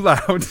is too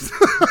loud.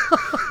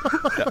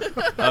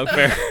 Oh,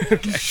 fair.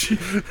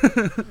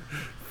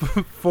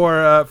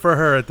 For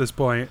her at this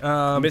point.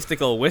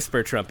 Mystical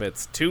whisper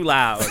trumpets, too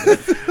loud.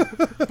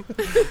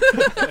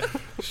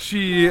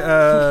 She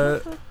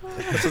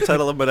That's the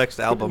title of my next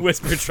album.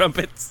 Whisper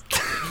trumpets.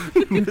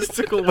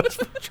 Mystical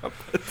whisper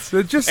trumpets.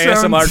 It just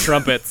ASMR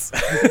trumpets.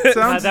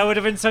 That would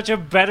have been such a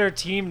better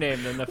team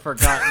name than the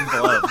Forgotten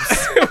Gloves.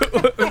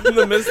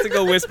 The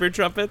Mystical Whisper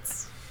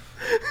Trumpets.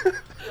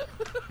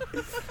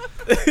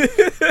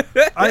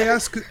 I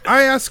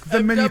ask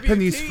the many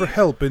pennies for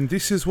help, and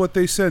this is what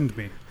they send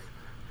me.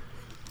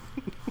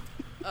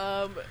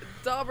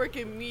 Dobrik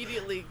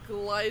immediately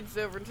glides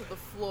over to the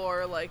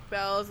floor, like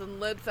bows and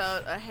lets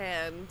out a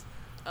hand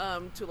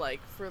to like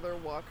further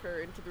walk her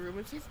into the room,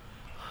 and she's,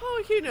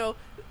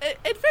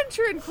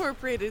 Adventure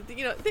Incorporated,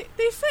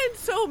 they send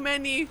so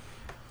many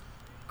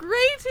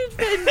great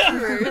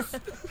adventurers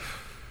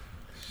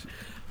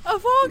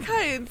of all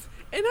kinds,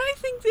 and I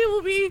think they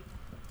will be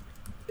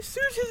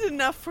suited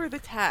enough for the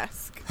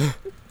task.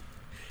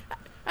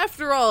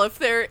 After all, if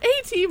their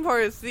A-team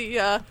is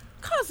the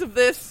cause of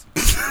this,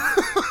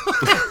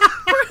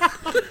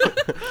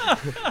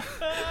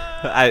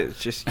 I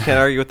just can't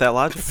argue with that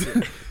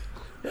logic.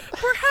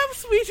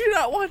 perhaps we do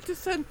not want to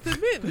send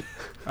them in.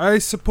 I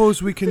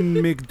suppose we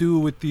can make do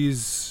with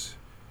these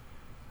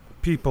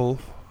people.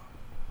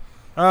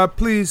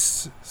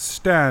 Please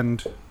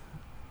stand.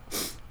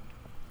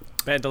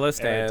 Bandolo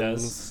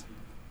stands.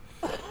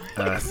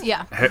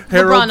 Yeah. Harold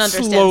LeBron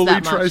understands slowly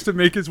that much. tries to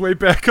make his way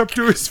back up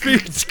to his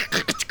feet.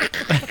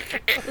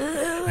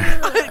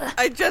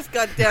 I just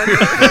got down here.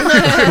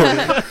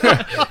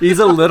 He's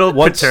a little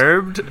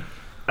perturbed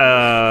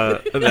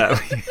about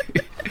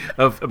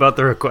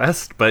the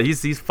request, but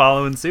he's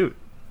following suit.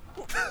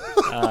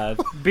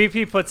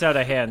 BP puts out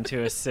a hand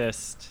to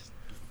assist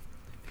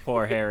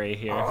poor Harry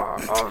here.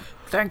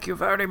 Thank you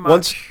very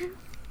much.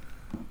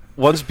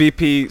 Once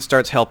BP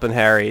starts helping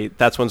Harry,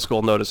 that's when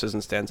Skull notices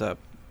and stands up.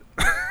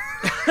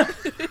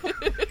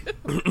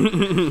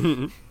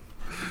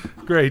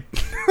 Great.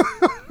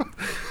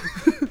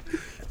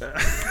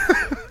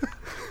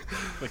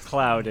 The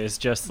cloud is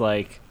just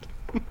like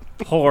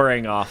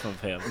pouring off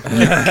of him.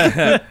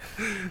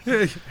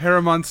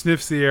 Haramon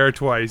sniffs the air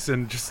twice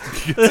and just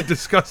gets a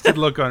disgusted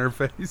look on her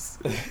face.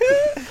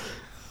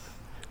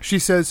 She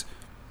says,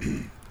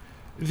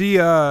 you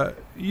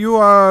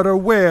are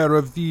aware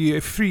of the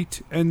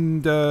Ifrit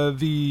and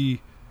the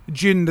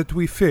Jinn that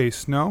we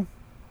face, no?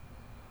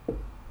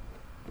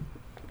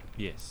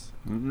 Yes.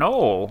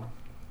 No.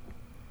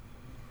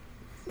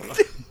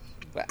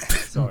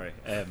 Sorry.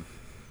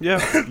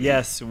 Yeah.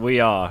 Yes, we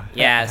are.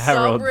 Yes.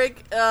 Harold. Dobrik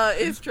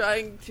is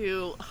trying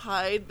to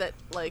hide that,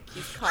 like,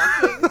 he's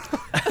coughing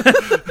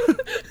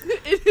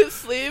in his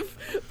sleeve,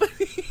 but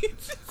he's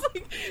just,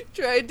 like,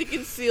 trying to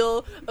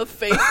conceal a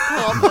face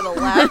palm and a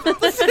laugh at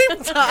the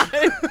same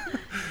time.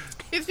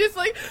 He's just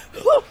like,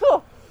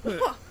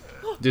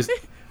 Just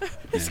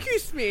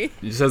excuse me.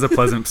 He just has a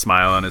pleasant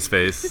smile on his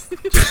face.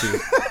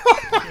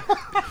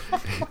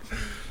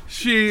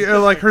 She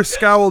like her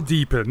scowl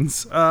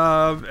deepens,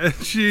 and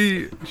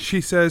she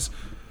says,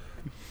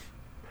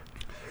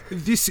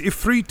 "This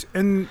Ifrit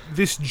and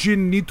this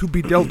Jinn need to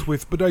be dealt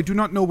with, but I do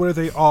not know where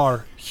they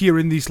are here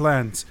in these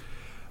lands.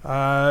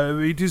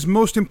 It is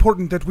most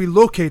important that we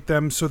locate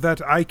them so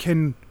that I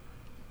can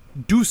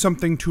do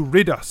something to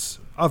rid us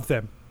of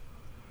them.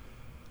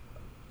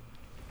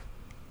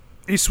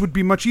 This would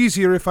be much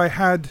easier if I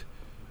had,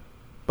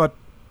 but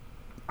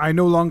I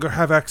no longer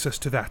have access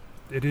to that.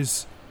 It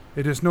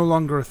is no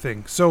longer a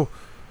thing. So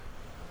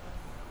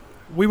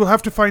we will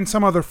have to find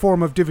some other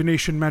form of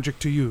divination magic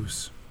to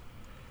use.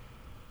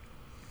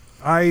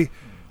 I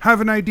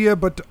have an idea,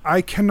 but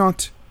I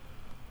cannot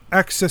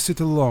access it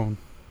alone.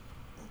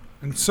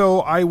 And so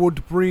I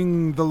would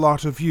bring the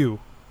lot of you.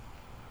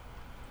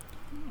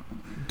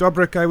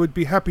 Dobrek, I would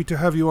be happy to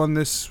have you on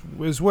this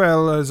as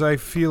well, as I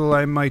feel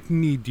I might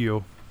need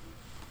you."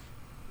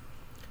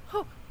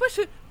 Oh, but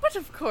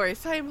of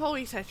course, I am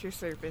always at your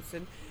service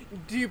and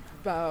do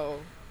bow.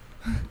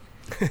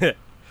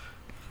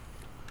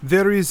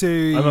 There is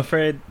a... I'm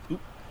afraid...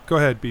 Go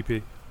ahead,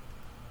 BP.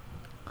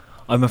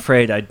 I'm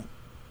afraid I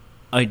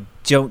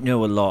don't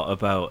know a lot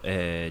about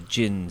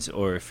jinns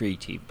or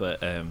Afriti,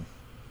 but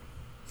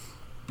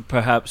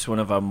perhaps one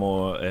of our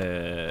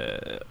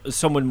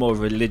someone more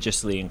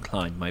religiously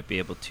inclined might be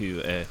able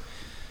to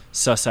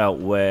suss out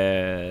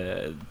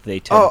where they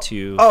tend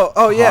to.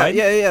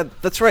 Yeah.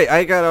 That's right.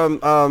 I got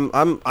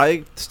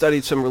I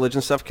studied some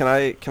religion stuff. Can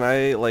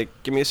I like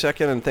give me a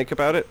second and think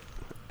about it?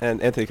 And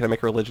Anthony, can I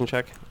make a religion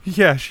check?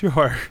 Yeah,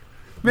 sure.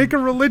 Make a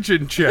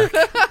religion check.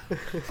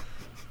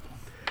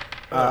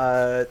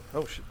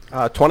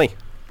 20.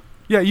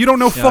 Yeah, you don't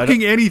know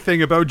fucking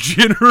anything about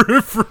Jinn or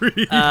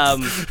Ifrit.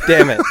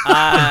 Damn it.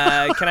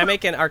 Can I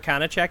make an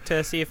Arcana check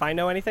to see if I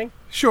know anything?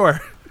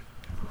 Sure.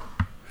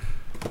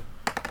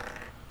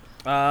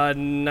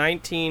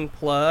 19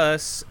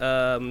 plus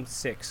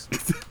 6.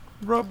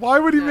 Rob, why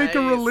would he make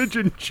a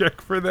religion check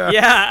for that?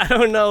 Yeah, I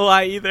don't know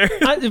why either.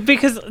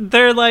 Because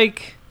they're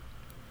like...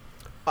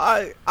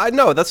 I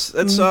know that's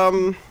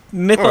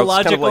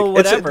mythological,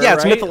 whatever. It's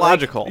right?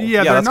 mythological.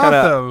 Yeah, they're not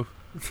though.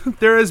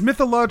 They're as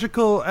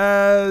mythological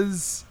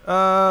as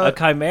a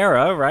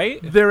chimera, right?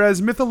 They're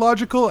as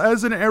mythological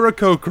as an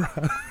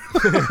Aarakocra.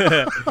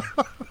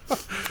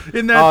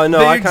 In that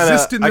they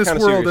exist in this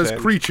world as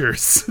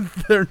creatures.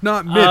 They're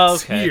not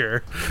myths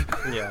here.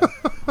 Yeah.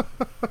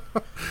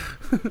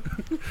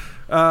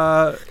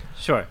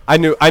 Sure. I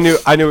knew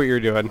what you were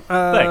doing.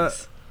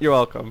 Thanks. You're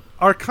welcome.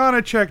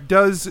 Arcana check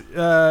does.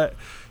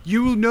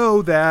 You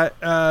know that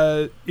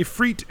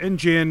Ifrit and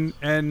Jinn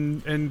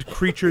and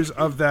creatures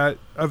of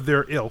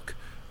their ilk,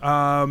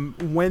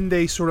 when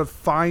they sort of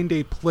find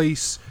a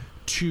place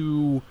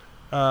to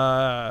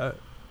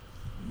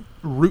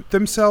root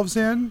themselves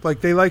in,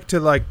 like they like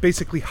to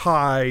basically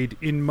hide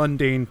in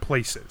mundane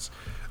places,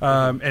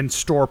 and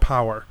store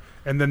power,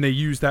 and then they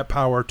use that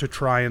power to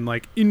try and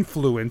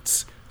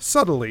influence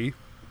subtly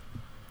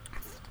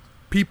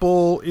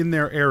people in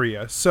their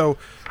area. So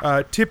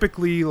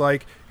typically,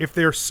 if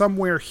they're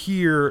somewhere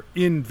here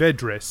in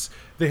Vedris,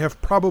 they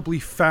have probably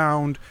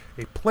found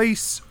a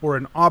place or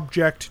an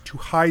object to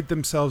hide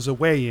themselves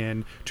away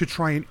in to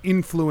try and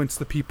influence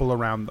the people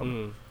around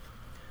them.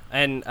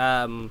 And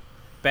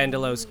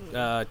Bandelos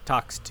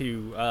talks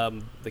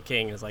to the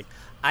king and is like,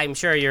 I'm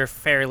sure you're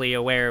fairly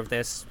aware of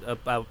this,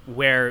 about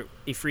where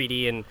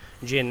Ifriti and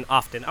Jinn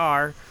often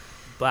are,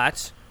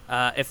 but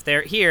if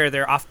they're here,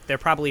 they're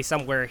probably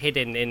somewhere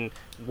hidden in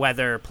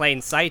whether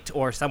plain sight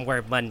or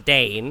somewhere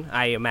mundane,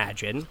 I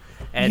imagine.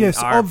 And yes,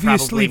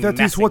 obviously that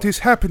is what is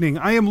happening.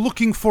 happening. I am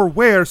looking for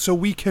where so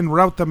we can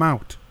route them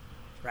out.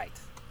 Right.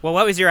 Well,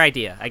 what was your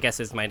idea, I guess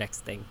is my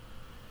next thing.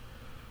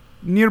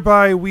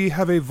 Nearby we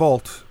have a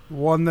vault,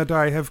 one that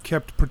I have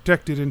kept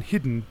protected and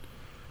hidden.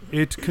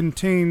 It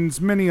contains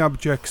many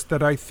objects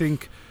that I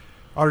think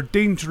are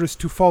dangerous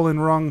to fall in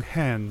wrong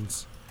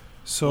hands.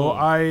 So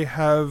I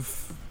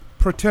have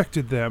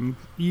protected them,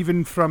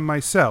 even from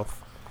myself.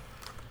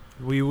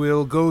 We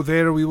will go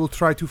there, we will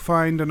try to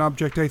find an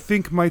object I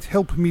think might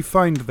help me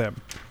find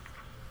them.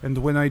 And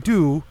when I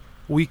do,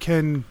 we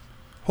can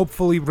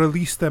hopefully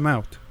release them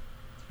out,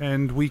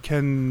 and we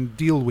can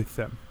deal with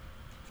them.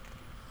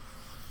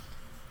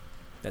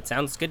 That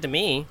sounds good to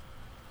me.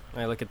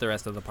 I look at the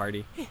rest of the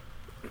party.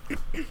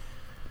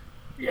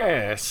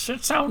 Yes,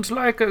 it sounds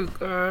like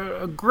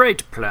a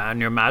great plan,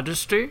 Your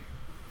Majesty.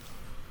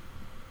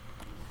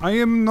 I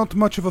am not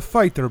much of a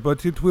fighter,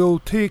 but it will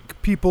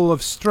take people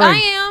of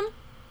strength. I am.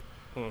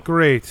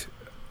 Great.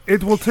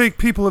 It will take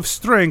people of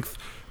strength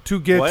to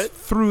get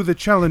through the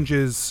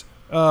challenges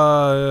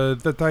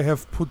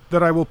that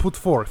I will put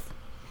forth.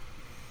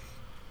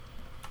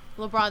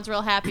 LeBron's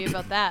real happy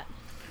about that.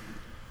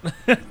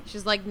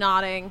 She's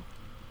nodding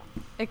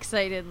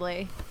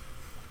excitedly.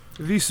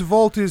 This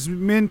vault is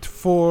meant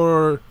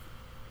for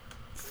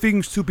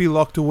things to be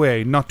locked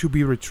away, not to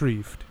be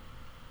retrieved.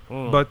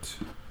 But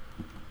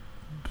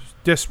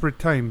desperate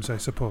times, I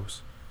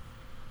suppose.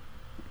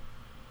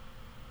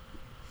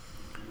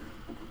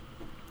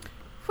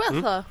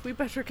 Well, we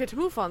better get a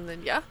move on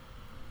then, yeah?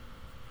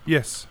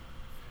 Yes.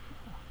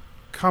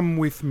 Come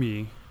with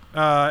me.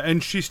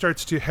 And she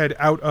starts to head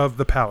out of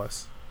the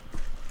palace.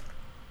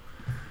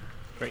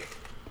 Great.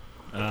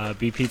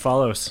 BP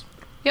follows.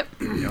 Yep.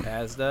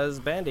 As does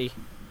Bandy.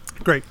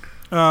 Great.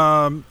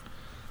 Come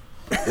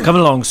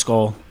along,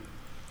 Skull.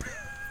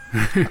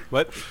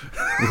 What?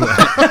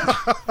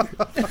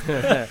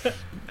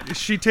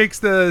 She takes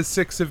the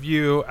 6 of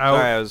you out.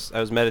 Sorry, I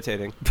was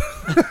meditating.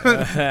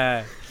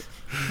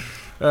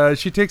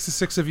 She takes the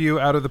 6 of you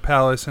out of the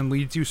palace and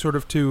leads you sort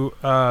of to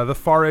the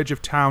far edge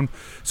of town.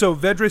 So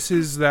Vedris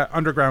is that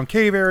underground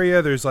cave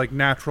area. There's like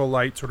natural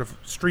light sort of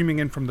streaming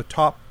in from the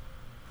top.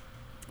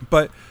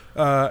 But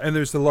and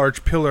there's the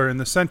large pillar in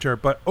the center.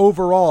 But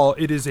overall,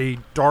 it is a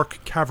dark,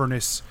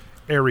 cavernous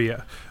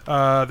area.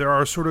 There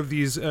are sort of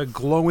these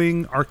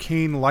glowing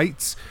arcane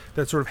lights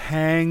that sort of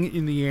hang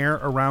in the air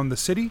around the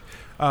city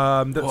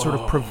that sort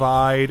of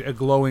provide a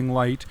glowing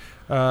light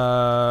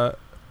ambiently.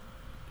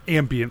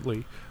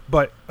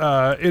 But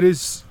it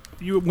is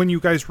when you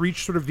guys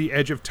reach sort of the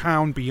edge of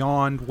town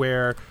beyond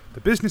where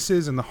the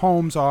businesses and the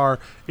homes are,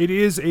 it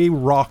is a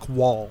rock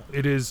wall.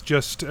 It is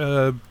just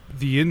the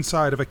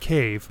inside of a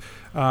cave.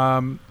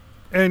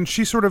 And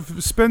she sort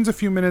of spends a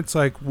few minutes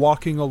like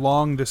walking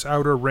along this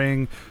outer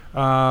ring.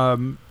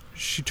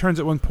 She turns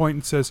at one point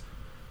and says,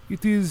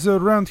 "It is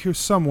around here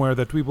somewhere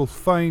that we will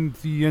find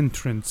the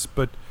entrance,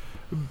 but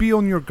be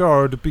on your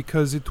guard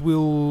because it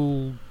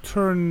will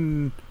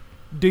turn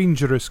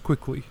dangerous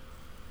quickly."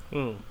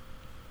 Cool.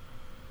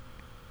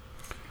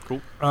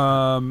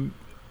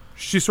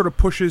 She sort of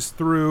pushes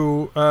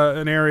through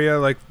an area,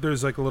 like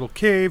there's like a little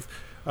cave,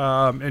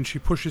 and she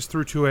pushes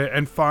through to it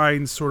and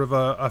finds sort of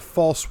a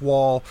false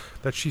wall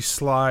that she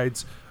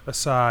slides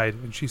aside,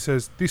 and she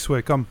says, "This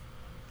way, come."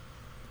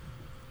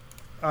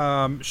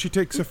 She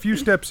takes a few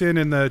steps in,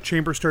 and the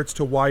chamber starts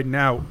to widen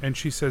out, and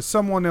she says,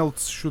 "Someone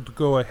else should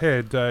go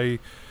ahead. I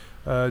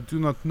do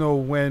not know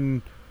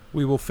when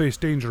we will face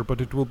danger,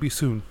 but it will be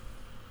soon."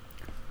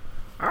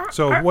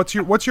 So what's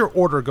your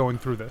order going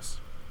through this?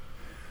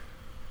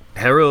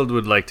 Harold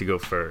would like to go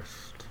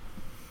first.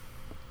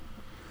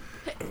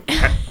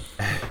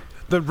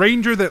 The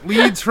ranger that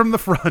leads from the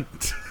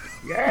front.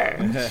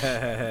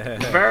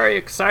 Yes. Very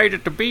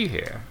excited to be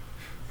here.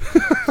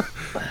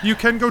 You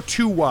can go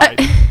too wide.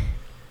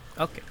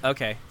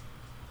 Okay.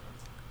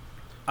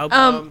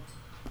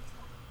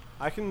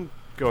 I can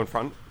go in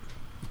front.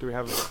 Do we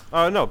have?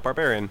 Oh no,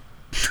 barbarian.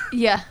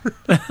 Yeah.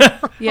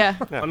 Yeah.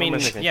 I mean,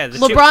 yeah.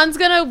 LeBron's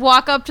gonna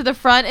walk up to the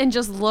front and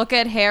just look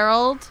at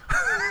Harold,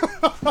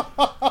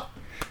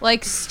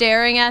 like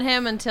staring at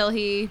him until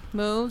he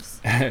moves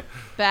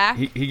back.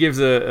 He gives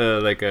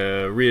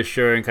a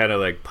reassuring kind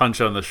of like punch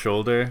on the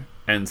shoulder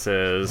and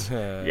says,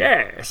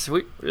 "Yes,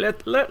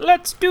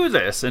 let's do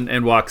this,"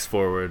 and walks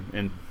forward.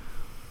 And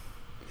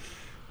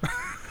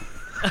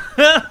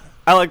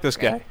I like this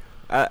guy.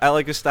 I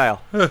like his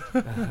style.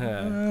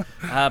 Bandalos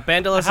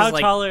How is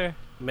like taller?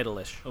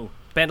 middle-ish. Oh,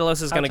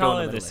 Bandalos is how gonna go tall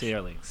in are the the middle-ish.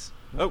 ceilings?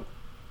 Oh,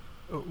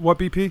 What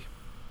BP?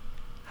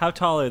 How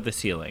tall are the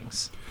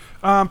ceilings?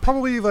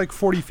 Probably like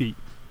 40 feet.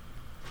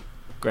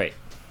 Great.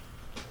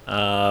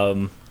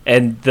 And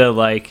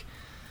the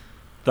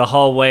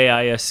hallway,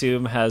 I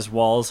assume, has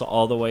walls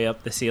all the way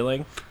up the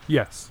ceiling?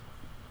 Yes.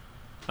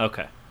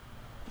 Okay.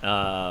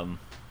 Yeah,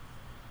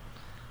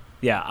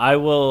 I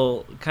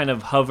will kind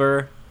of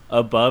hover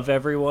above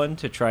everyone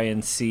to try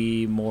and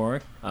see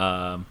more,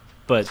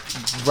 but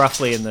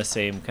roughly in the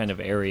same kind of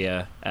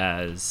area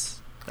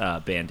as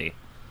Bandy.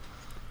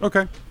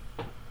 Okay.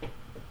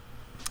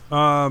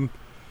 And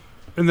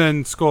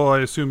then Skull, I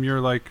assume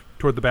you're like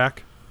toward the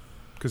back,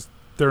 because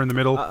they're in the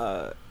middle.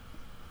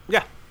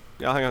 yeah.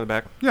 I'll hang on the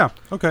back. Yeah.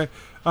 Okay.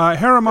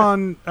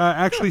 Harriman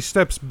actually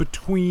steps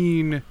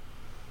between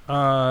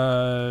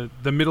the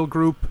middle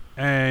group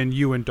and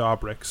you and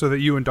Dobrik, so that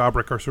you and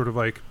Dobrik are sort of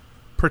like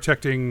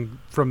protecting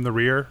from the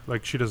rear.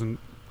 Like she doesn't.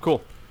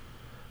 Cool.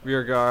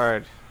 Rear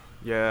guard.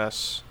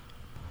 Yes.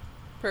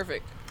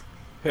 Perfect.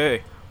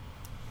 Hey.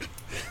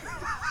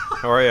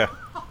 How are you?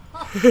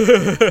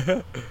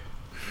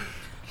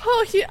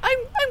 Oh,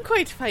 I'm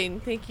quite fine,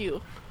 thank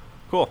you.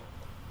 Cool.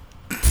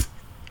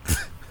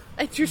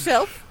 And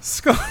yourself?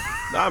 Skull.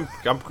 I'm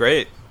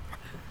great.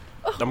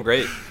 I'm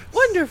great.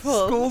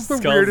 Wonderful. Skull's the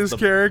Skull's weirdest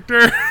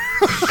character.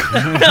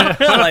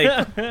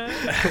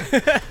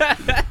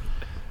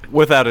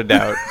 Without a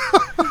doubt.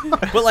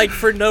 But like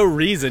for no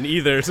reason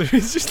either. So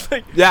he's just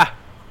like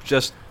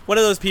just one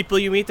of those people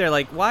you meet. They're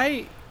like,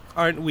 why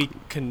aren't we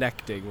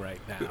connecting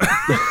right now?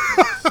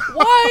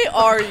 Why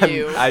are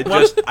you? I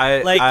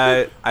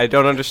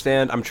don't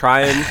understand. I'm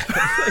trying.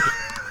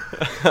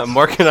 I'm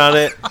working on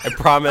it. I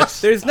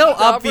promise. There's no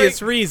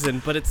obvious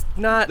reason, but it's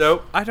not.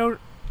 Nope.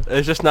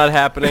 It's just not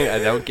happening. I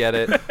don't get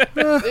it.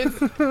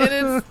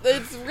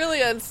 It's really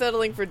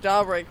unsettling for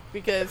Dobrik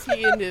because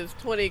he and his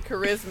 20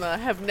 charisma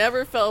have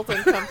never felt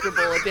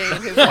uncomfortable a day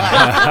in his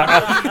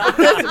life.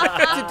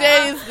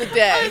 Today is the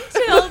day.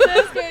 Until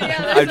this,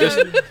 there's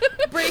a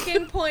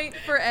breaking point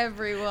for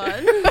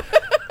everyone.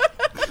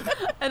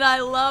 And I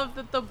love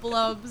that the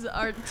blubs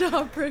are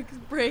Dobrik's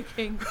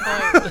breaking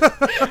point.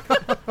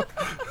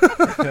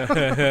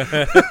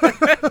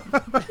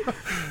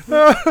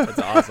 That's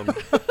awesome.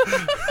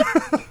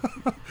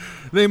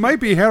 They might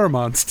be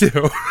Haramons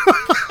too.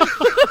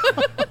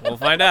 We'll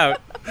find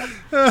out.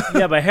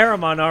 Yeah, but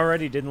Haramon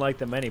already didn't like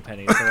the many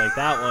pennies, so like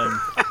that one,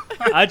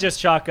 I just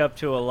chalk up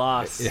to a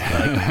loss. Like,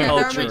 Haramon just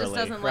culturally,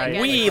 doesn't like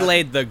right? We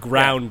laid the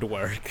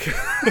groundwork.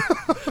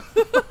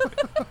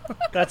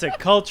 That's a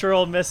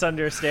cultural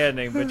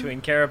misunderstanding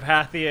between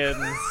Carpathians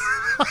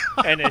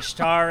and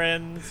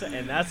Ishtarans,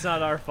 and that's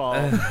not our fault.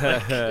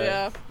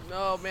 Yeah.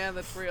 Oh man,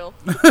 that's real.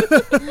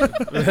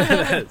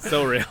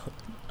 So real.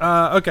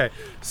 Okay,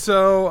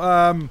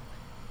 so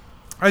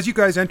as you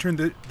guys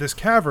enter this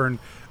cavern,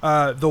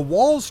 the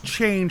walls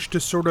change to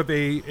sort of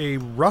a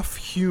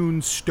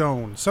rough-hewn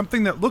stone,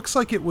 something that looks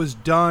like it was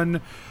done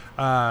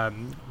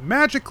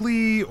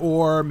magically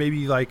or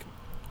maybe like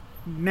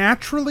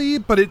naturally,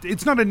 but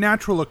it's not a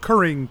natural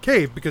occurring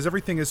cave because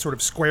everything is sort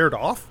of squared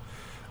off.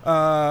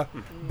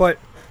 But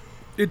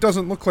it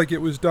doesn't look like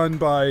it was done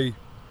by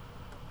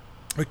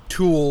like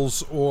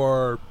tools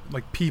or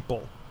like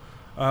people.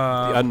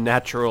 The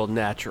unnatural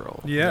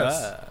natural.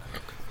 Yes.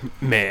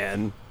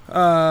 Man.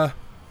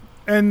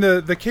 And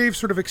the cave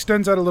sort of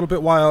extends out a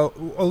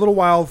little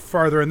while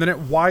farther, and then it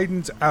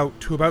widens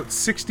out to about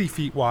 60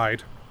 feet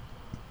wide.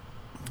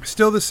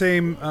 Still the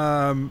same.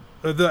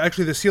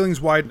 The ceilings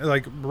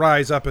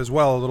rise up as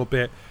well a little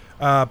bit.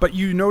 But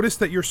you notice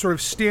that you're sort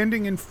of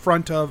standing in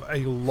front of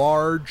a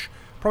large,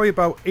 probably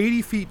about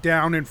 80 feet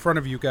down in front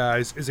of you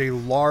guys, is a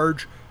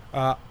large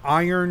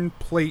iron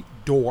plate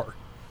door.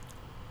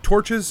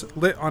 Torches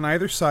lit on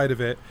either side of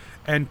it,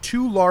 and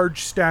two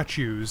large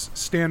statues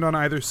stand on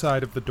either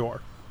side of the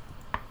door.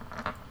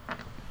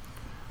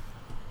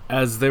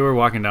 As they were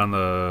walking down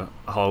the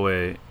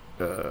hallway,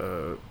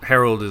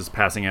 Harold is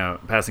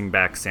passing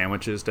back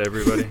sandwiches to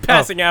everybody.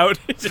 Passing out.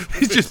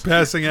 He's just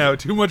passing out.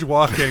 Too much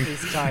walking.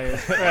 He's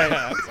tired.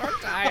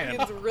 Right.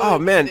 Oh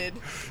man,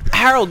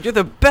 Harold, you're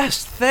the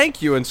best.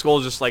 Thank you. And Skull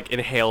just like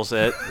inhales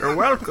it. You're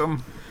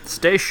welcome.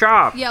 Stay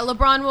sharp. Yeah,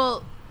 LeBron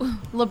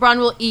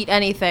will eat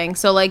anything.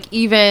 So like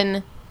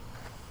even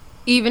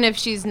if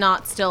she's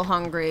not still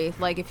hungry,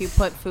 like if you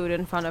put food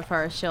in front of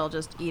her, she'll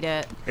just eat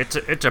it. It's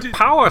a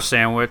power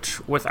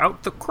sandwich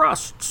without the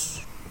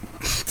crusts.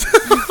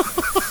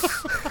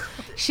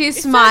 She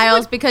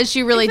smiles because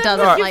she really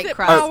doesn't like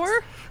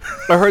crust.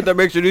 I heard that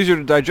makes it easier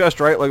to digest,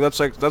 right? Like that's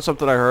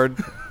something I heard.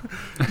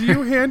 Do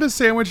you hand a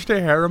sandwich to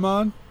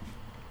Haramon?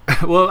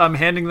 Well, I'm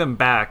handing them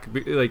back.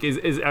 Like,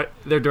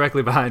 they're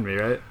directly behind me,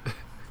 right?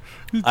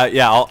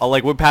 Yeah, I'll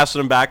like we're passing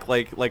them back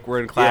like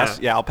we're in class.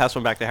 Yeah, I'll pass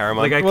them back to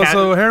Haramon.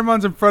 So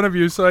Haramon's in front of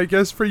you, so I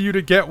guess for you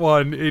to get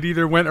one, it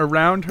either went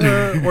around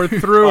her or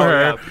through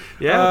her.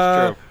 Yeah,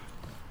 that's true.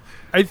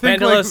 I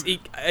think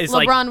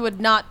LeBron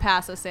would not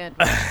pass a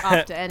sandwich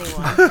off to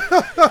anyone.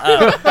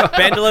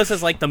 Bandalos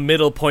is like the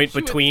middle point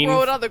between.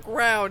 Throw it on the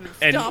ground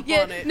and stomp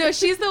on it. No,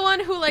 she's the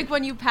one who, like,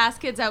 when you pass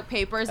kids out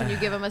papers and you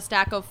give them a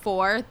stack of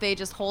 4, they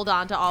just hold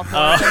on to all 4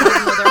 of them,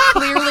 even though they're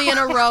clearly in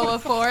a row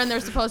of 4 and they're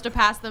supposed to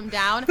pass them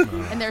down,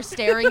 and they're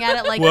staring at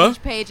it like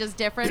each page is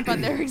different,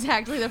 but they're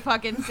exactly the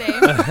fucking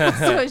same.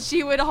 So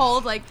she would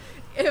hold, like,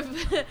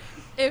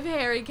 if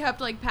Harry kept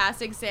like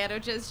passing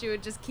sandwiches, she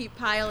would just keep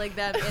piling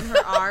them in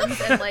her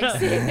arms and like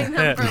saving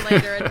them for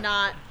later and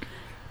not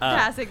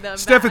passing them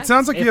Steph, back. it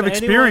sounds like you have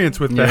experience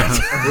with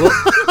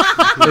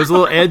that. There's a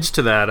little edge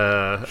to that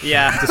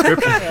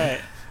description. Right.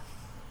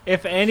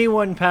 If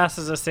anyone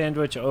passes a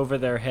sandwich over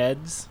their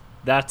heads,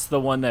 that's the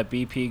one that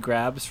BP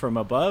grabs from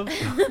above. Like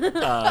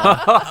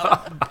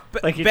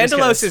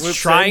Bandalos is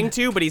trying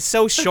to, but he's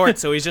so short,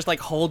 so he just like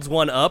holds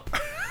one up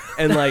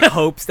and like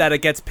hopes that it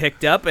gets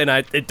picked up, and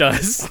it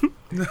does.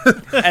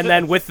 And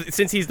then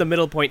since he's the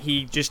middle point,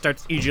 he just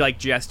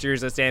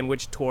gestures a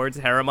sandwich towards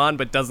Haramon,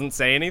 but doesn't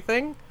say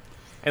anything,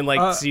 and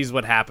like sees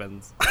what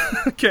happens.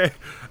 Okay,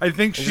 I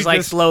think she's just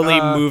like slowly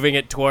moving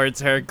it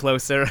towards her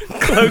closer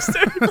and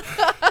closer.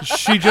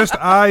 She just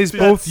eyes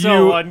both you.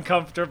 So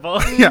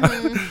uncomfortable.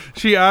 Yeah,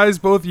 she eyes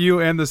both you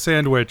and the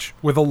sandwich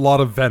with a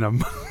lot of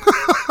venom.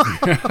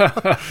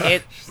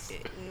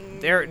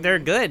 They're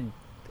good.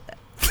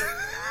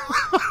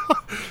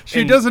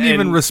 She doesn't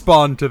even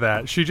respond to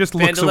that. She just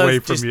looks away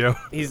from you.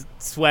 He's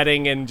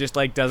sweating and just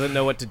like doesn't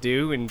know what to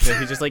do, and so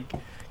he just like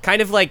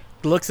kind of like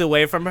looks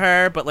away from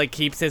her, but like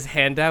keeps his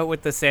hand out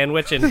with the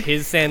sandwich and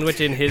his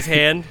sandwich in his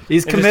hand.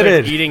 He's and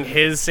committed. Just eating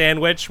his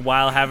sandwich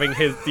while having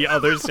the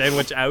other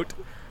sandwich out.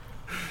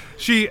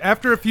 She,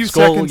 after a few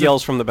Skull seconds,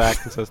 yells from the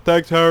back and says,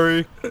 "Thanks,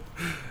 Harry."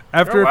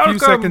 After a few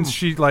seconds,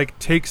 she like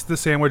takes the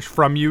sandwich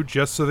from you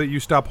just so that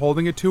you stop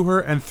holding it to her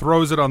and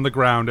throws it on the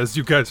ground as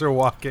you guys are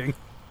walking.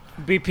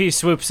 BP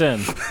swoops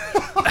in.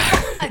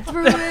 I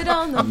threw it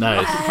on the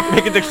Nice.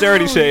 Make a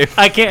dexterity save.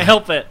 I can't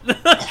help it.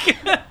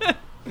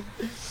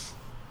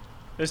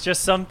 There's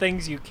just some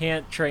things you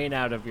can't train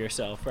out of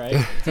yourself,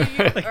 right?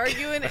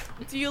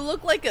 Do you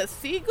look like a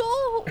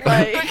seagull?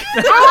 Like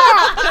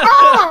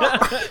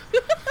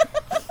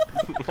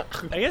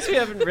I guess we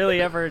haven't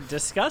really ever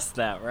discussed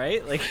that,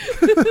 right? Like,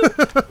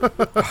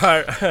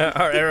 Are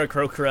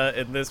Aarakocra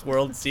in this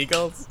world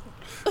seagulls?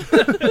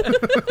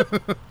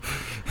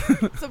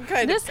 Some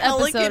kind This of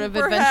pelican, episode of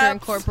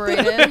perhaps? Adventure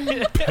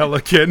Incorporated.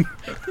 Pelican.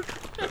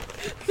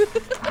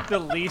 the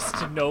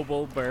least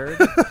noble bird.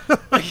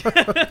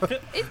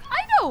 I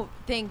don't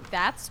think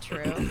that's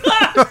true.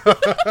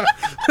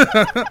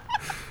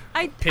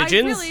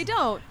 Pigeons? I really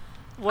don't.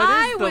 What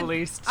I is the would-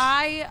 least?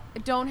 I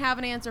don't have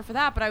an answer for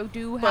that, but I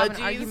do have Budgies?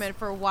 an argument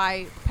for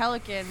why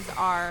pelicans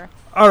are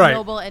All right.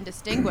 noble and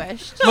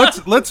distinguished.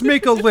 Let's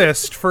make a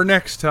list for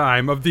next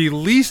time of the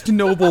least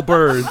noble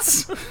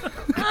birds.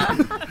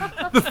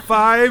 The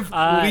 5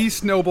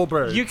 least noble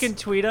birds. You can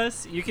tweet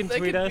us. You can That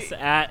tweet could us be-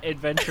 at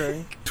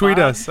Adventuring. tweet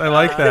us. I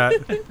like that.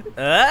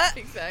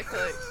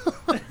 Exactly.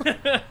 Thanks,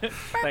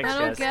 I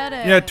don't Jess. get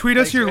it. Yeah, tweet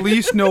us your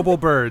least noble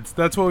birds.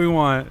 That's what we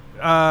want.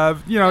 You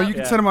can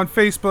Yeah. send them on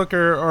Facebook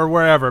or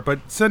wherever, but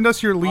send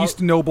us your least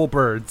noble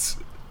birds.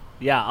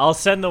 Yeah, I'll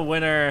send the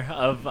winner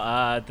of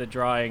the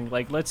drawing.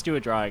 Like, let's do a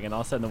drawing, and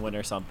I'll send the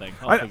winner something.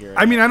 I'll figure it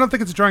out. I mean, I don't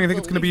think it's a drawing. I think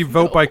it's going to be least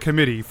vote by noble.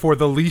 committee for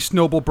the least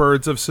noble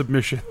birds of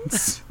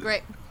submissions.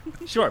 Great.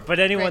 Sure, but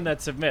anyone Great.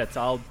 that submits,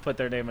 I'll put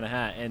their name in a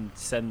hat and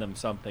send them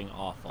something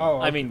awful. Oh,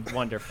 I mean,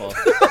 wonderful.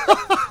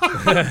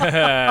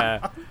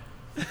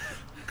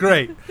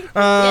 Great.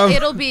 Yeah,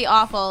 it'll be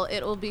awful.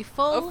 It will be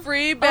full. A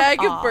free bag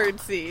of awe.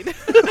 birdseed.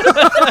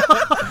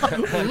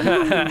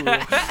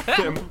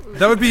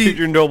 That would be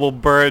Your noble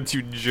birds,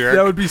 you jerk.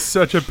 that would be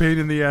such a pain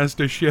in the ass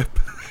to ship.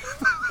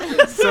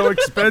 So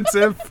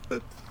expensive.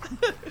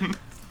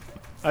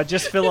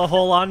 Just fill a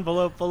whole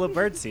envelope full of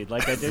birdseed,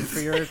 like I did for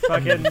your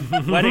fucking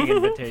wedding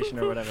invitation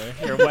or whatever.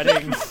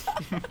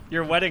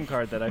 Your wedding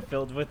card that I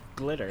filled with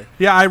glitter.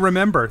 Yeah, I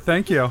remember.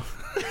 Thank you.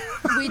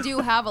 We do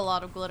have a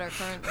lot of glitter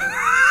currently.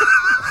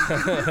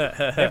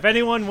 If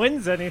anyone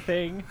wins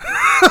anything,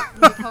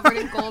 Covered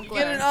in gold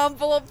Get an glitter.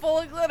 envelope full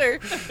of glitter.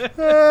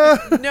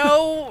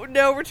 No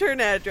return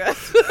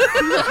address.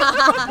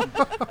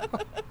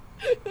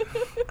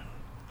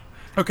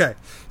 Okay,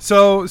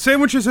 so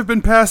sandwiches have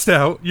been passed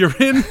out. You're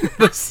in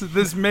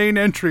this main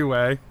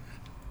entryway.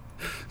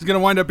 It's gonna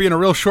wind up being a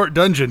real short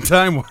dungeon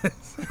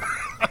time-wise.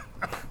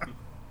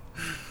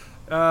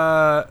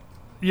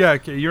 Yeah,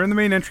 okay. You're in the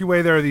main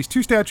entryway. There are these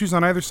 2 statues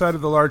on either side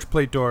of the large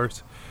plate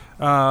doors.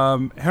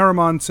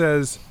 Haramon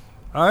says,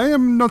 "I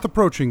am not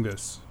approaching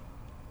this."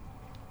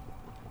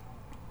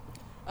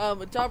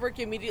 Dobrik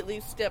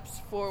immediately steps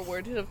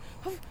forward.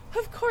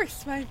 Of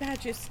course, my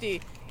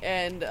majesty.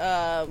 And,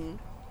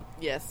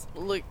 yes,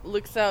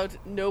 looks out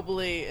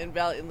nobly and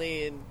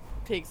valiantly and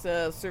takes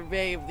a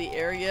survey of the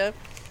area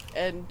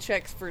and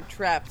checks for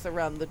traps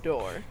around the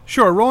door.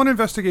 Sure, roll an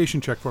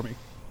investigation check for me.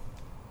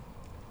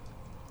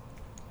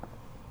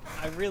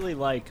 I really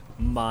like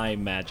my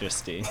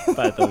majesty,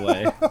 by the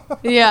way.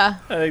 Yeah.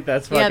 I think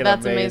that's fucking Yeah,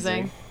 that's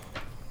amazing.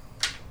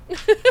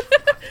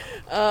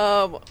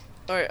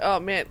 Alright, oh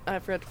man, I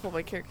forgot to pull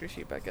my character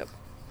sheet back up.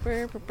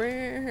 I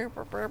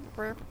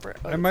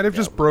might have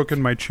just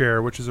broken my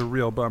chair, which is a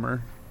real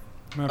bummer.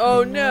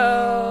 Oh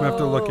no! I have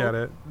to look at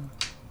it.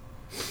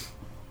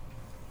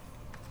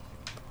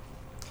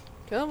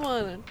 Come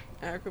on,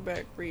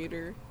 acrobat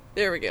reader.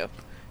 There we go.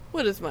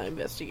 What is my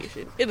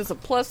investigation? It is a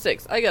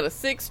 +6. I got a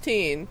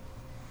 16.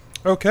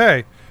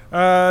 Okay.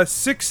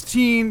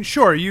 16.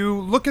 Sure. You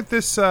look at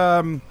this.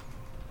 You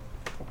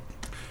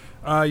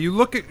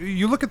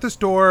look at this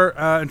door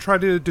and try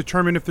to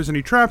determine if there's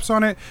any traps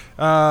on it.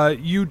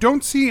 You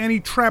don't see any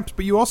traps,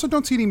 but you also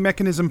don't see any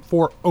mechanism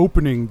for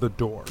opening the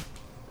door.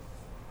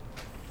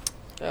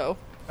 Oh.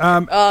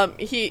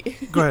 He.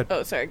 Go ahead.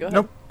 Oh, sorry. Go ahead.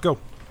 Nope. Go.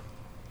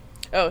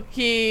 Oh,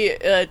 he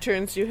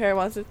turns to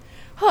Haramon and says,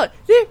 "Huh,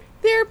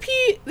 there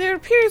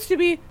appears to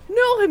be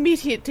no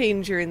immediate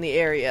danger in the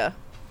area."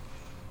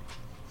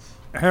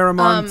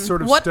 Haramon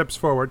sort of what- steps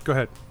forward. Go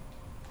ahead.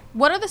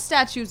 What are the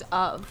statues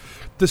of?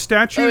 The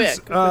statues.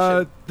 good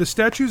question. The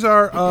statues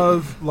are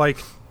of like,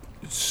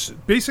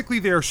 basically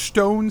they're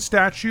stone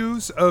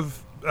statues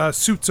of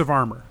suits of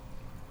armor,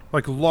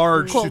 like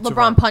large Cool. suits of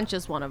LeBron armor.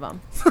 punches one of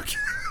them.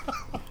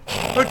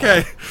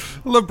 Okay,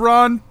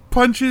 LeBron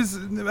punches.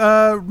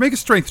 Make a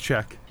strength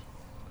check.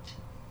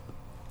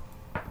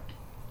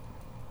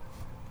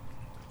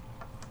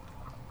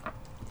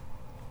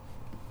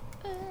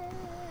 Uh,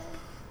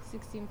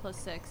 16 plus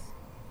 6.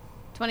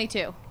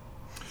 22.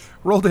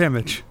 Roll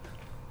damage.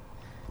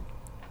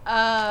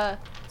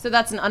 So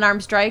that's an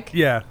unarmed strike.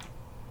 Yeah,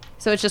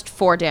 So it's just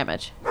 4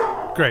 damage.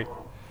 great.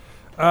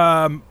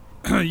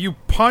 You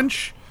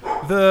punch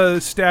the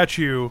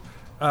statue,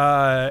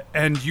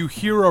 and you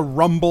hear a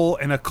rumble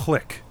and a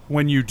click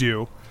when you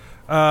do.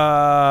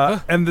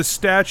 And the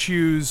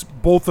statues,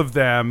 both of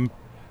them,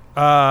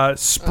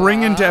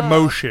 spring into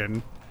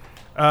motion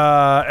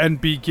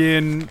and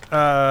begin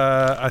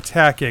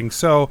attacking.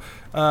 So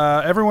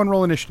everyone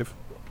roll initiative.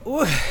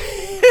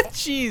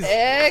 Jeez.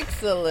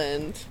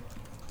 Excellent.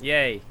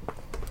 Yay.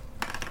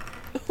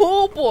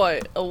 Oh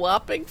boy, a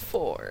whopping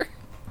 4.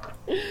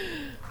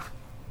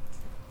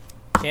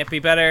 Can't be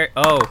better.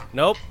 Oh,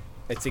 nope.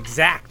 It's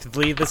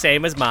exactly the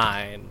same as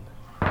mine.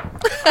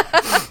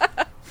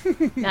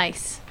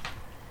 Nice.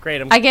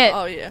 Great. I get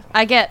Oh yeah.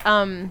 I get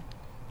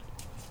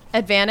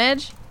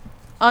advantage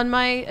on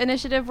my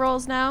initiative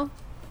rolls now.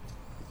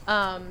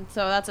 So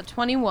that's a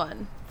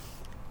 21.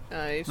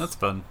 Nice. That's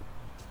fun.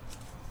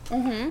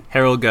 Mm-hmm.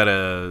 Harold got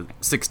a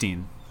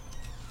 16.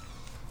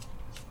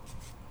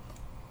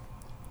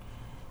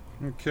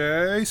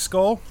 Okay,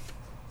 Skull.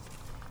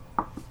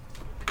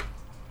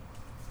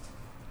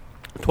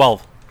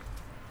 12.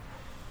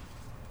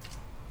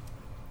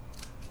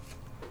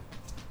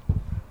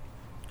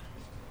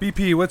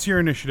 BP, what's your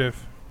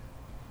initiative?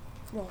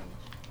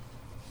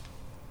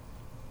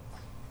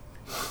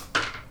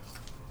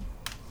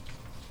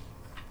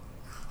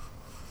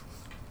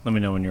 Let me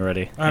know when you're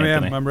ready. I am.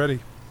 Anthony. I'm ready.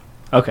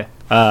 Okay.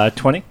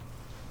 20.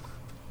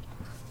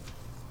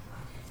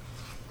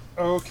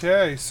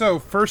 Okay, so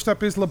first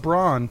up is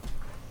LeBron.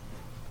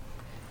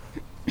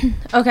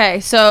 Okay,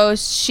 so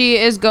she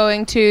is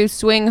going to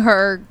swing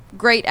her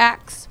great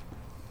axe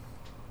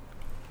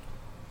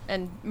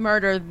and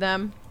murder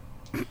them.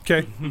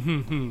 Okay.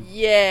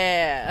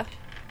 Yeah.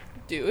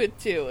 Do it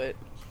to it.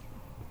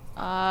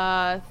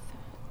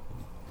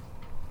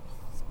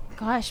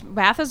 Gosh,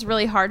 math is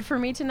really hard for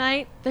me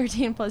tonight.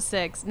 13 plus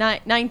 6,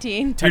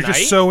 19. You're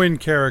just so in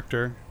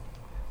character.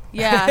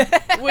 Yeah.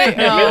 Wait,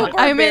 No, are you a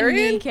I'm in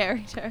barbarian? me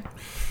character.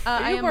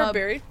 Are I you am a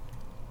barbarian?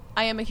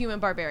 I am a human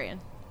barbarian.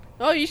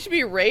 Oh, you should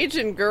be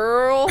raging,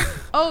 girl.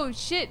 Oh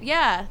shit!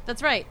 Yeah,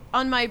 that's right.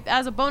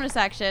 As a bonus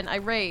action, I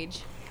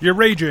rage. You're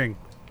raging.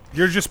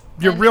 You're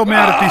real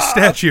mad at these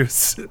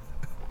statues.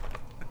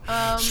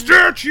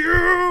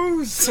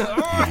 Statues!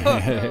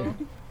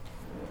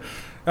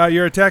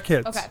 Your attack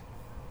hits. Okay.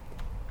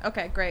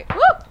 Okay, great.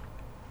 Woo!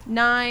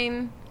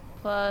 9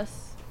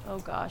 plus. Oh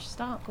gosh,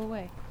 stop. Go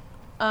away.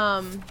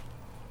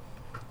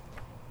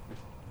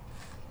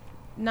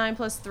 9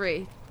 plus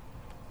 3.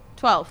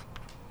 12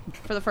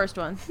 for the first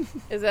one.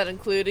 Is that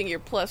including your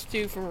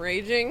 +2 from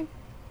raging?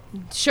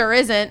 Sure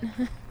isn't.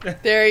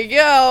 There you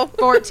go.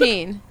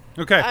 14.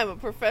 Okay. I'm a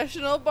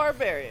professional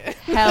barbarian.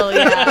 Hell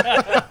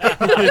yeah.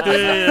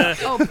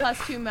 Oh,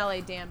 +2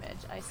 melee damage.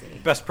 I see.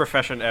 Best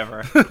profession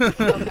ever.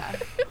 Okay.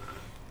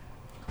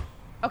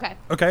 Okay.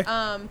 Okay.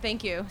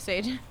 Thank you,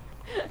 Sage.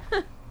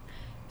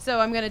 So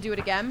I'm gonna do it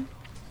again.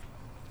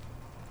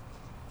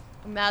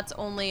 And that's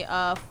only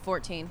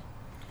 14.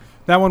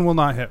 That one will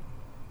not hit.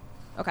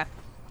 Okay.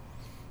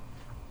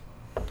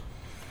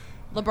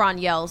 LeBron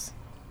yells.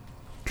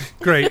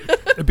 Great.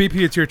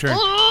 BP, it's your turn.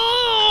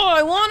 Oh,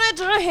 I wanted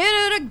to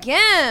hit it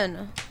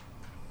again.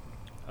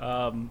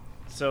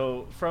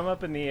 So from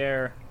up in the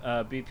air,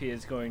 BP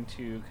is going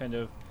to kind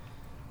of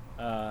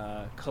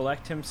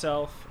collect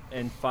himself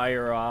and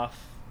fire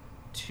off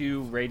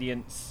 2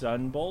 radiant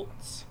sun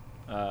bolts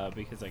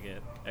because I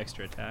get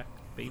extra attack,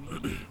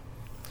 baby.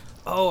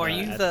 Oh, are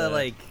you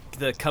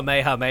the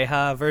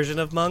Kamehameha version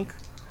of Monk?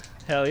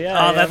 Hell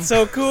yeah! Oh, that's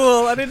so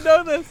cool! I didn't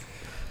know this.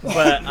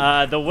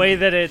 But the way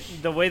that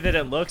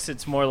it looks,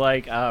 it's more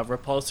like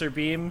repulsor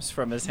beams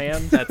from his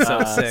hand. That's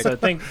so sick. So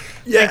think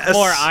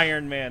more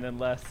Iron Man and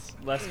less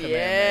Kamehameha.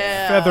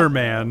 Yeah.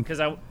 Featherman. Because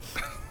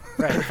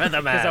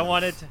Featherman. I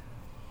wanted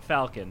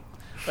Falcon.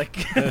 Like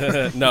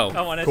No. I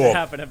wanted Cool. to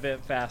happen a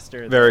bit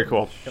faster. Very than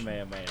cool.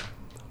 Kamehameha.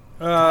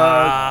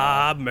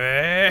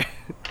 Man.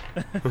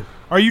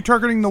 Are you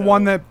targeting the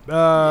one that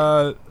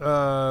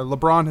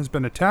LeBron has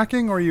been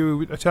attacking, or are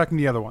you attacking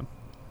the other one?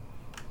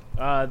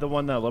 The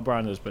one that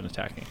LeBron has been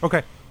attacking.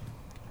 Okay.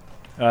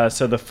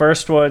 So the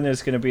first one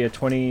is going to be a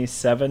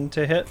 27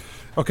 to hit.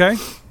 Okay.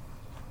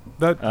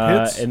 That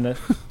hits. And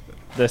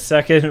the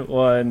second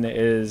one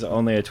is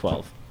only a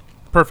 12.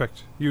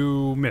 Perfect.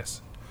 You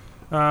miss.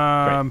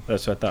 Great.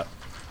 That's what I thought.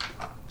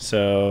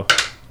 So,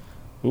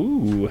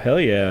 ooh, hell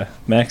yeah.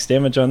 Max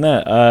damage on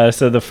that.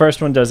 So the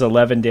first one does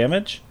 11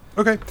 damage.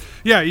 Okay.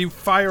 Yeah, you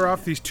fire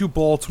off these 2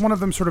 bolts. One of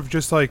them sort of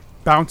just like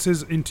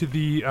bounces into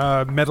the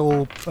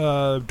metal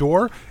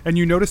door, and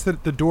you notice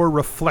that the door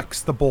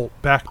reflects the bolt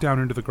back down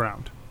into the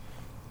ground.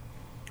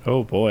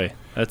 Oh boy,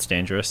 that's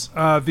dangerous.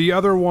 The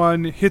other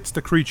one hits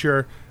the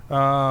creature,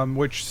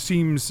 which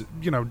seems,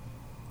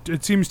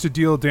 it seems to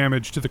deal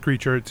damage to the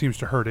creature. It seems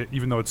to hurt it,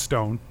 even though it's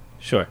stone.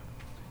 Sure.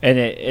 And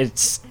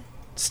it's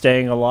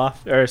staying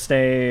aloft, or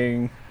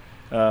staying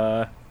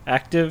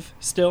active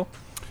still?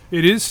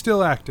 It is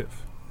still active.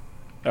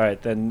 All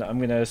right, then I'm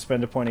going to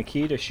spend a point of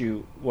key to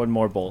shoot one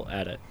more bolt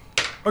at it.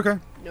 Okay.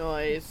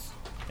 Nice.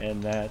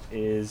 And that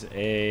is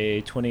a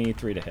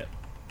 23 to hit.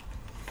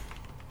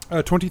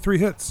 23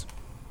 hits.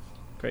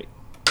 Great.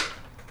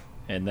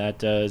 And that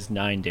does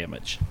 9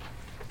 damage.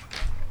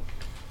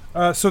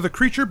 So the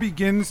creature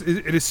begins,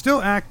 it is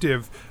still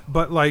active,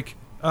 but like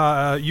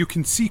you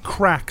can see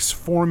cracks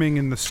forming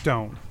in the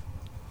stone.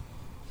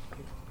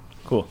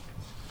 Cool.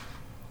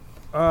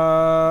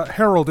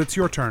 Harold, it's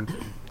your turn.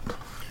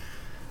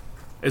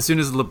 As soon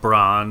as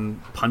LeBron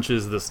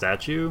punches the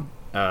statue,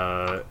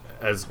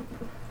 as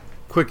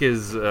quick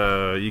as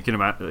you can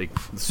imagine, like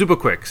super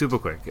quick,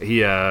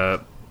 he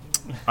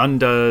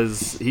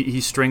undoes.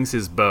 He strings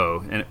his bow,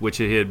 which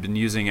he had been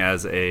using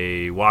as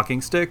a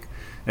walking stick.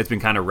 It's been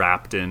kind of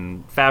wrapped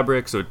in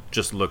fabric, so it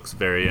just looks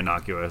very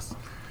innocuous.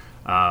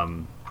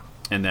 And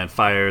then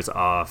fires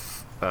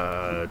off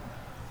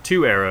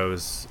 2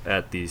 arrows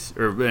at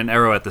an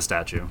arrow at the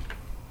statue.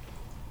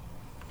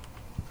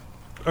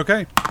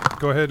 Okay,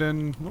 go ahead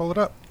and roll it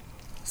up.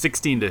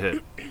 16 to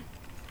hit.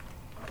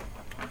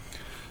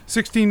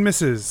 16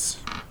 misses.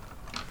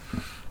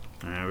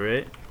 All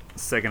right.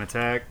 Second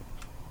attack,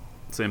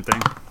 same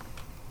thing.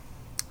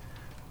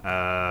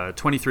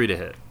 23 to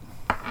hit.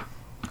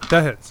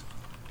 That hits.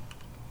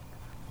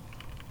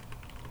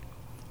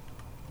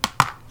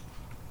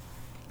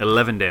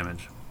 11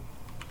 damage.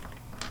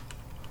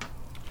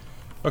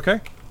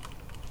 Okay.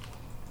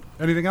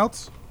 Anything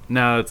else?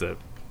 No, that's it.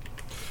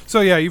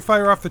 So yeah, you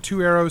fire off the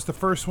 2 arrows. The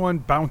first one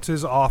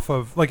bounces off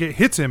of, like, it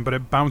hits him, but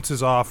it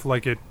bounces off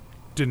like it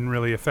didn't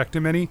really affect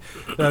him any.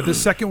 The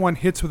second one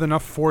hits with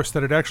enough force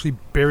that it actually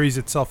buries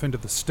itself into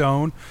the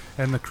stone,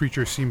 and the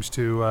creature seems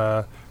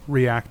to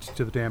react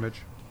to the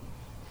damage.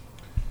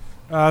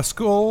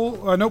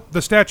 Nope,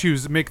 the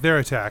statues make their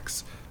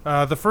attacks.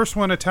 The first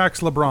one attacks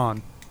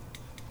LeBron.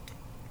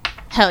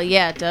 Hell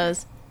yeah, it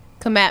does.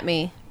 Come at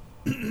me.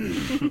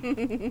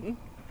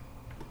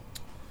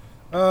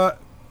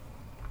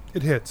 It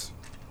hits.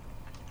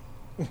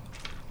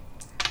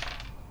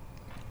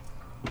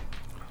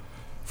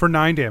 For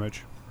 9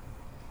 damage.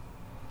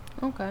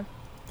 Okay.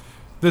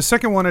 The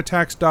second one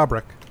attacks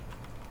Dobrik.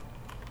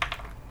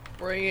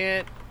 Bring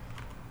it.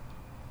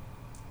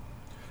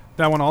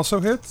 That one also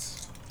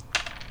hits.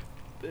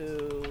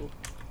 Boo.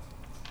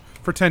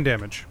 For 10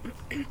 damage.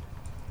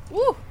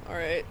 Woo!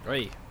 Alright.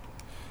 Right.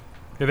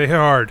 Yeah, they hit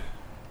hard.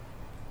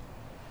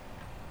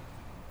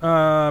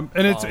 And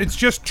it's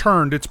just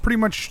turned. It's pretty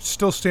much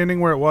still standing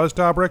where it was,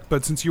 Dobrik,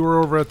 but since you were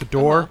over at the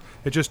door,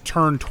 it just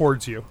turned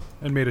towards you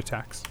and made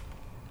attacks.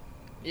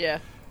 Yeah.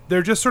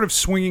 They're just sort of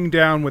swinging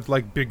down with,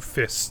 like, big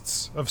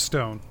fists of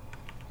stone.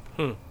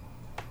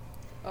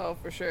 Oh,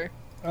 for sure.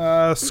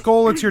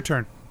 Skull, it's your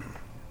turn.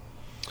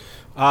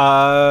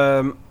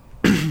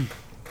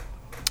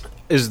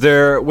 Is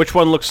there... Which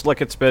one looks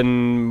like it's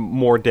been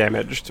more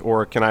damaged,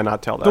 or can I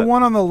not tell that? The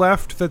one on the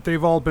left that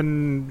they've all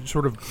been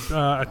sort of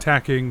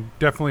attacking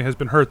definitely has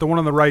been hurt. The one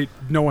on the right,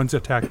 no one's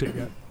attacked it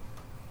yet.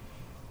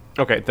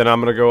 Okay, then I'm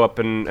going to go up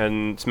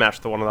and smash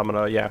the one. I'm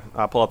going to,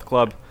 pull out the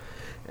club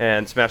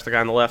and smash the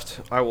guy on the left.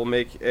 I will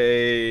make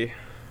an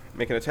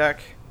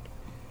attack.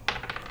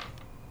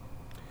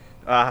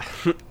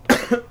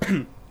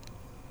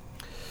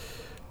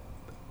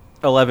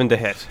 11 to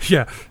hit.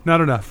 Yeah,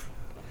 not enough.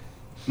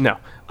 No.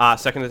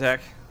 Second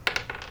attack.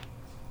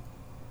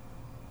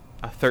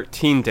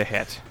 13 to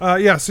hit.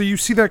 So you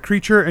see that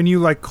creature and you,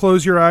 like,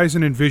 close your eyes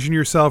and envision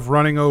yourself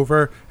running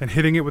over and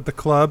hitting it with the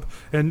club,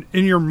 and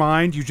in your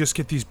mind you just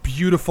get these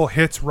beautiful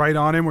hits right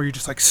on him where you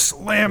just, like,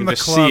 slam the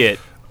club. See it.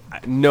 I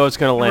know it's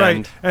going to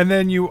land. Right. And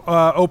then you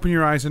open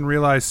your eyes and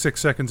realize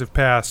 6 seconds have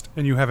passed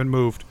and you haven't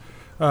moved.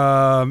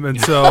 And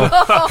so...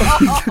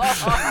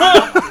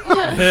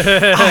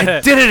 I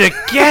did it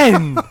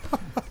again!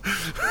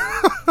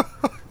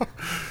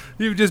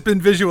 You've just been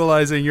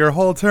visualizing your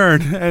whole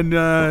turn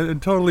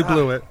and totally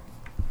blew it.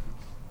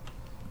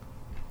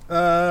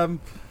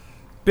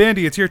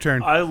 Bandy, it's your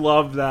turn. I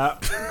love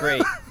that.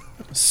 Great.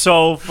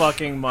 So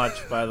fucking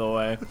much, by the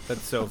way.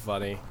 That's so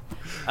funny.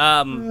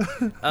 Bandy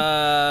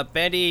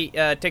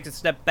takes a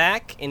step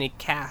back and he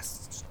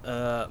casts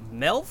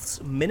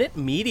Melf's Minute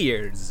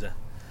Meteors.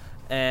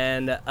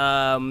 And he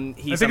I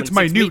think summons it's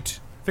minute.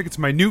 I think it's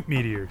minute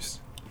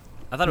meteors.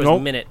 I thought it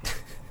was minute.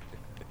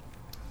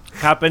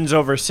 Happens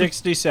over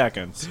 60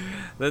 seconds.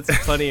 That's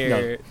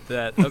funnier.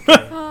 Okay.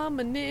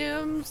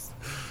 Homonyms.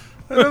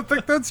 I don't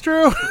think that's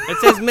true. It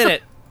says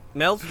minute.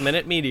 Melf's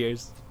Minute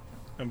Meteors.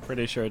 I'm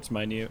pretty sure it's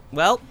minute.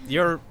 Well,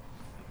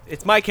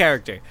 it's my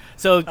character.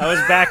 So I was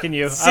backing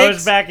you. I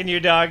was backing you,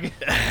 dog.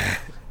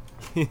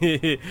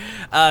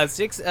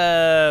 6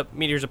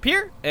 meteors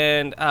appear,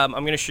 and I'm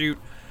going to shoot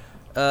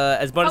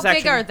as bonus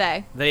action. How big are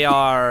they? They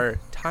are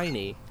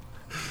tiny.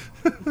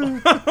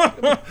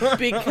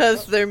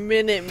 Because they're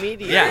minute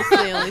meteors. Yeah.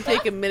 They only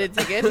take a minute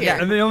to get here.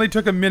 And they only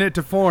took a minute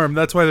to form.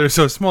 That's why they're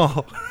so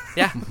small.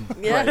 Yeah.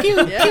 Yeah.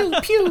 Pew, Yeah. pew,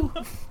 pew.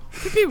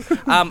 Pew, pew.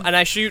 And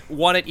I shoot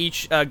one at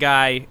each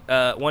guy,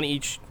 one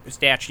each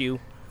statue.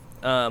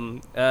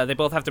 They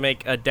both have to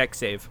make a dex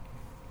save.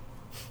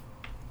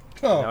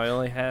 Oh, Now I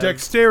only have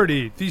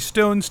dexterity, the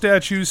stone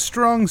statue's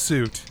strong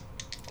suit.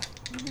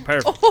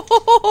 Perfect.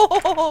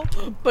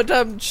 But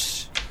And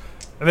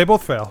they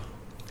both fail.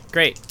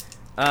 Great.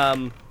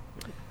 One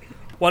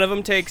of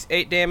them takes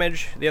 8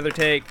 damage. The other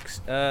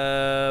takes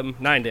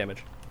 9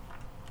 damage.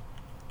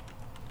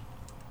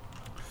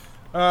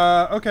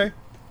 Okay.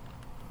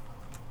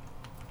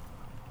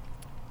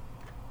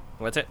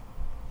 That's it.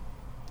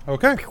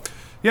 Okay.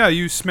 Yeah,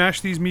 you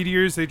smash these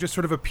meteors. They just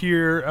sort of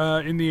appear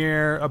in the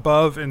air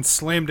above and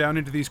slam down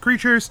into these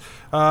creatures.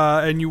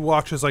 And you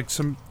watch as, like,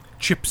 some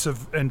chips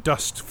and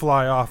dust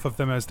fly off of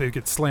them as they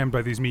get slammed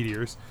by these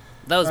meteors.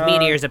 Those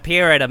meteors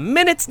appear at a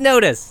minute's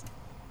notice.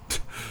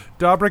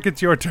 Dobrik,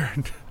 it's your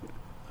turn.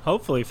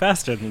 Hopefully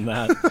faster than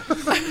that.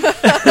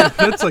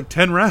 That's like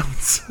 10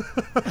 rounds.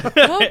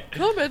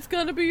 Combat's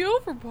gonna be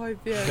over by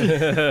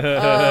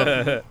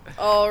then.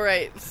 All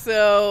right,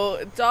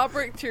 so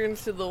Dobrik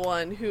turns to the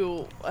one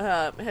who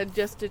had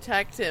just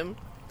attacked him,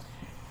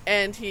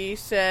 and he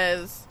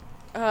says,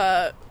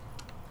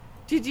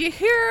 "Did you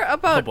hear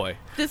about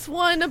this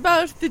one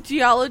about the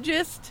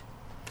geologist?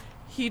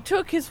 He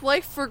took his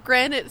wife for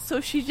granted,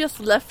 so she just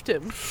left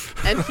him,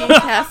 and he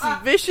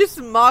casts vicious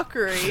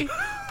mockery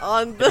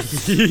on the."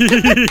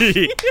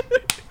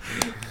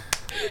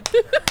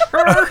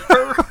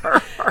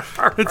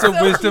 It's a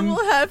wisdom. He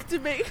will have to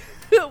make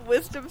a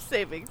wisdom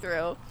saving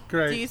throw.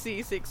 Great.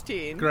 DC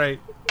 16. Great.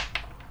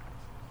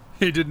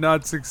 He did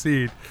not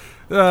succeed.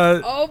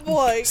 Oh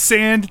boy.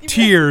 Sand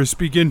tears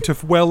begin to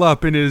well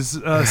up in his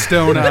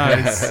stone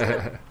eyes.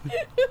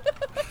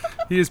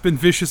 He has been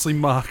viciously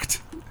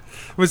mocked.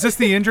 Was this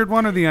the injured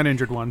one or the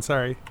uninjured one?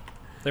 Sorry.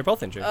 They're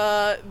both injured.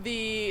 Well,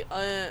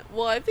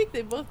 I think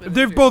they've both been.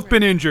 They've both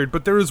been injured,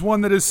 but there is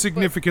one that is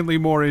significantly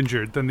more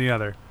injured than the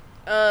other.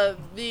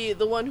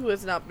 The one who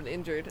has not been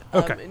injured.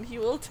 Okay. And he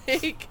will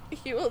take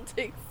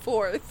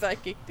 4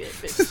 psychic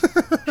damage.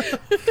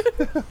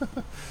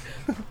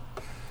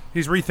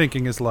 He's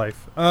rethinking his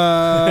life.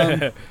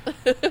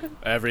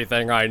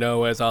 Everything I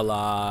know is a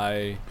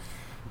lie.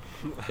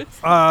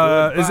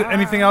 Is it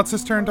anything else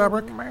this turn,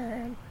 Dobrik?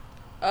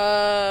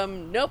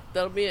 Nope,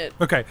 that'll be it.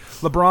 Okay,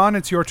 LeBron,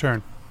 it's your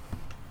turn.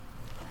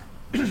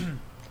 I'm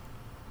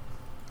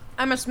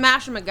gonna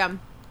smash him again.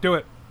 Do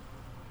it.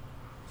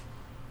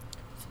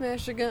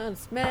 Smash your gun,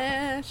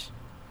 smash.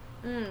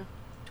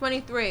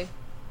 23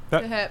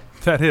 That, to hit.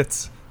 that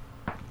hits.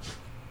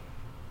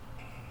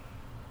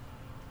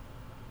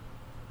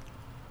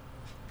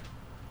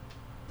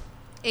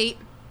 Eight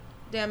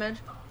damage.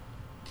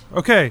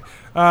 Okay,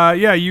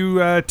 yeah,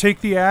 you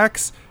take the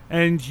axe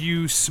and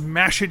you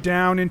smash it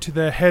down into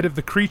the head of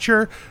the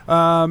creature,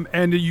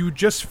 and you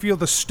just feel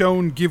the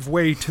stone give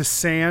way to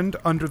sand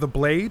under the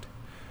blade,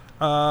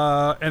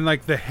 and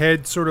like the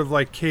head sort of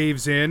like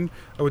caves in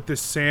with this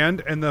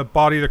sand, and the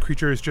body of the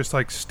creature is just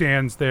like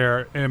stands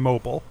there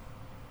immobile.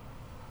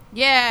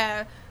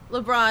 Yeah,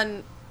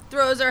 LeBron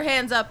throws her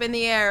hands up in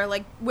the air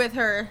like with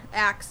her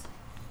axe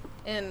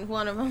in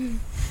one of them,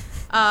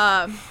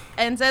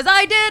 and says,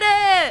 "I did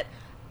it!"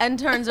 and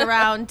turns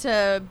around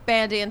to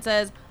Bandy and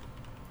says,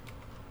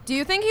 "Do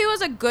you think he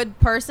was a good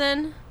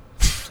person?"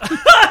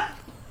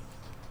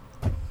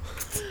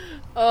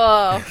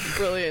 Oh,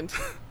 brilliant.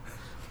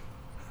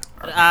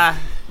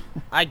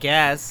 I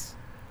guess.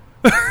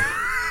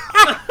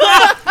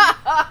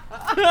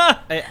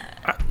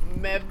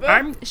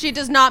 Remember? She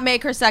does not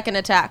make her second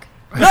attack.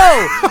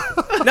 No,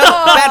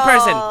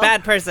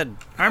 bad person.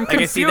 I'm I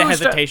can see the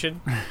confused.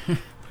 hesitation.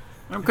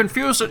 I'm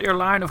confused at your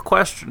line of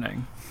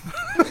questioning.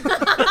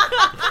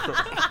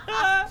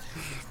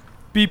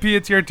 BP,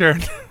 it's your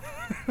turn.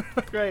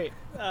 Great.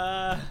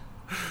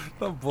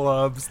 The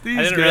blubs. These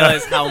I didn't guys.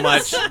 realize how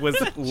much was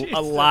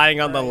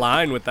lying on the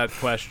line with that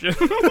question.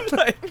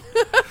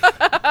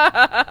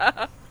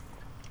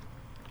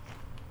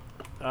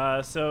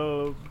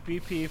 So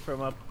BP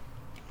from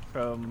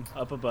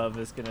up above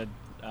is gonna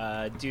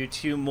do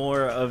 2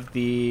 more of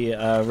the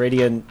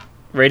radiant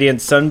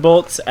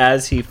sunbolts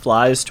as he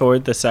flies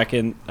toward the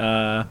second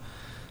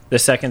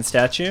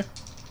statue.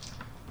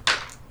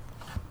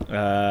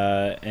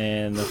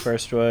 And the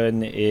first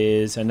one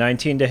is a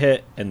 19 to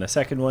hit, and the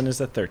second one is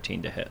a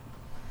 13 to hit.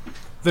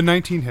 The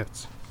 19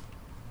 hits.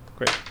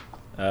 Great.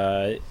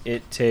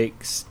 It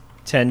takes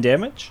 10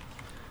 damage.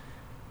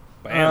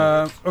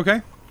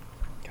 Okay.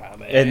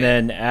 And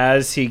then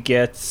as he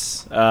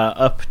gets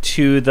up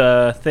to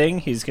the thing,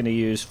 he's going to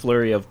use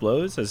Flurry of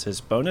Blows as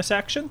his bonus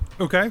action.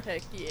 Okay.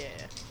 Heck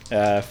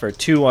yeah. For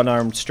 2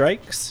 unarmed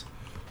strikes.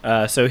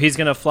 So he's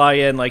going to fly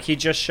in, like he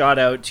just shot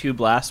out 2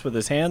 blasts with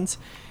his hands,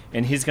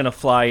 and he's going to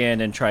fly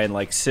in and try and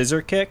like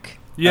scissor kick.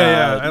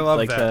 Yeah, I love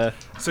like that.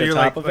 So the you're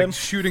top like, of him.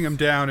 shooting him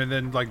down and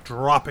then like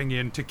dropping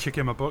in to kick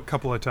him a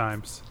couple of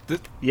times. This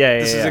Yeah,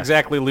 is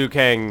exactly Liu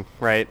Kang,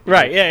 right?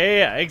 Right,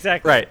 yeah,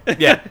 exactly. Right.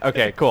 Yeah.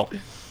 Okay. Cool.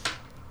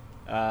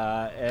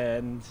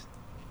 And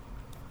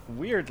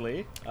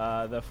weirdly,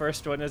 the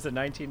first one is a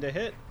 19 to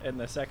hit, and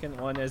the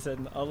second one is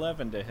an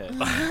 11 to hit.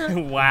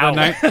 Wow.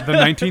 The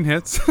 19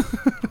 hits.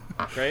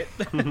 Great.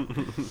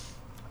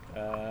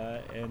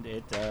 And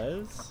it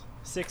does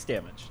 6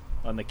 damage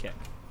on the kick.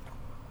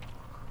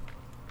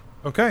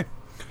 Okay.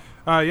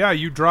 Yeah,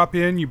 you drop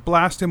in, you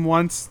blast him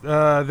once,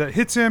 that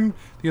hits him,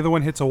 the other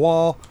one hits a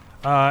wall,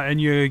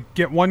 and you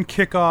get one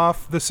kick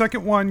off. The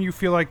second one you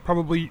feel like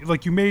probably,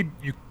 like you made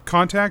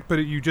contact, but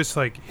you just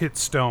like hit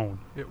stone.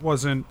 It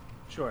wasn't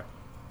Sure.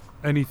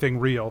 anything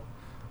real.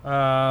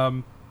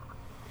 Anything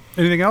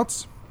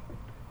else?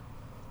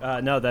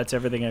 No, that's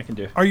everything I can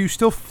do. Are you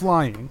still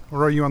flying,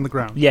 or are you on the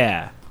ground?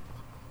 Yeah,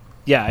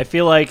 I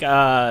feel like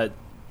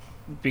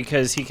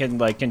because he can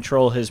like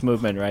control his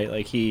movement, right?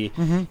 Like he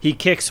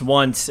kicks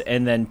once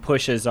and then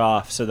pushes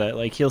off, so that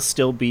like he'll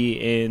still be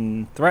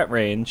in threat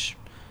range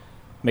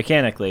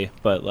mechanically,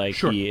 but like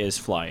Sure. he is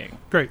flying.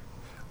 Great.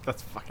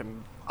 That's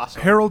fucking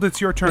awesome. Harold,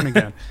 it's your turn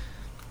again.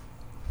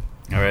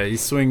 All right, he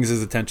swings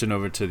his attention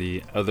over to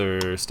the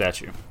other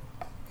statue.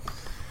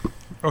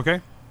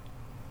 Okay.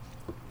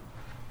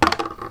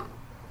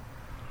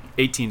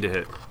 18 to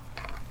hit.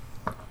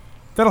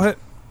 That'll hit.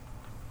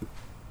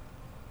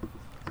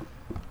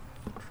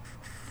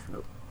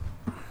 Nope.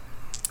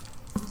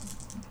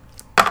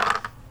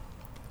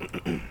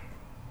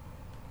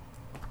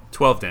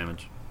 12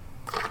 damage.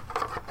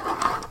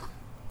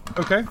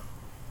 Okay.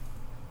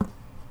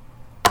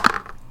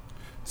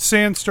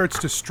 Sand starts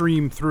to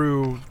stream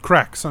through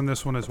cracks on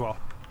this one as well.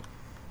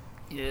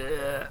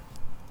 Yeah.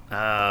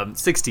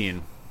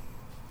 16.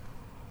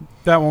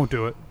 That won't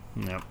do it.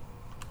 Yep.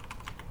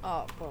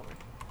 Oh, bummer.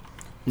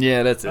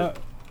 Yeah, that's it.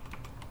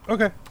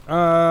 Okay.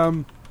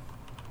 The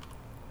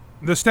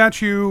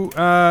statue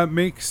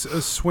makes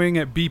a swing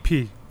at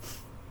BP.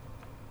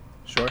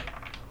 Sure.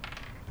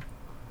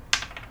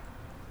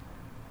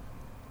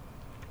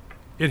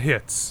 It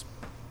hits.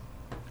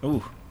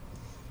 Ooh.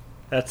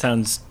 That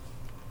sounds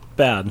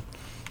bad.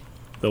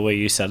 The way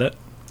you said it.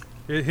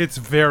 It hits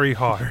very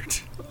hard.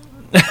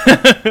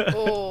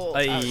 Oh,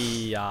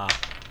 Ay-ya.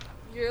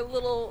 your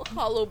little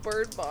hollow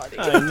bird body.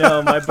 I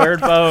know, my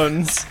bird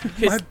bones.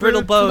 His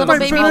brittle bones. Little My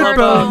baby bird bird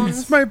bones.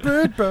 bones. My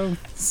bird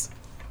bones.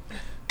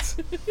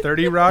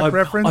 30 Rock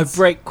reference. I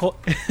break.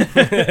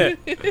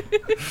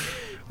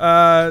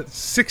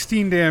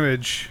 16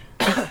 damage.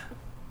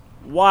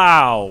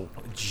 Wow.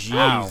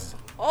 Jeez.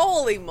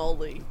 Holy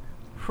moly.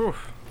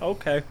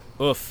 Okay.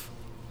 Oof.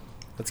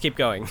 Let's keep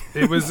going.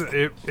 It was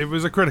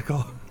a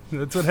critical.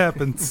 That's what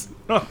happens.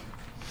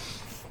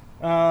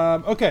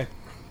 Okay.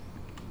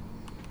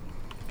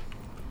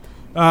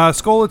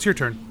 Skull, it's your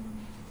turn.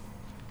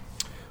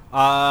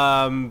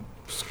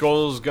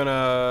 Skull's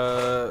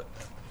gonna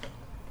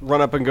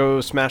run up and go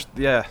smash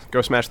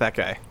that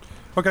guy.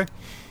 Okay.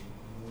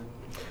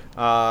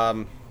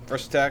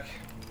 First attack.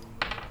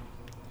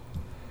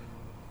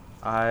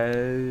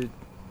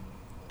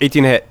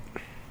 18 hit.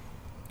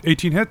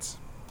 18 hits.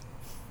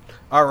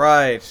 All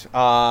right.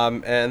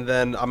 And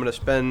then I'm gonna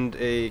spend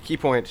a key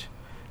point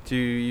to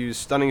use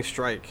Stunning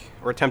Strike,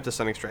 or attempt a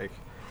Stunning Strike.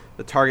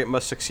 The target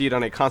must succeed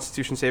on a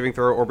Constitution saving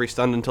throw or be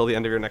stunned until the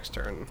end of your next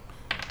turn.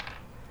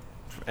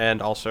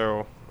 And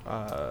also,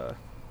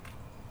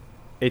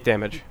 8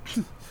 damage.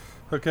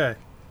 Okay.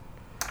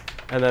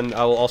 And then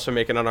I will also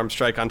make an unarmed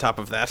strike on top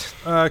of that.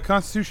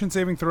 Constitution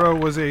saving throw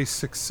was a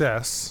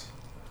success.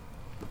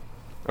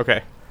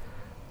 Okay.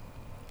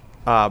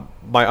 My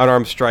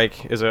unarmed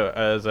strike is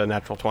a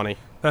natural 20.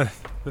 Woo!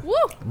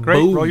 Great.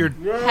 Boom. Roll your.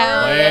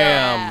 Hell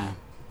yeah.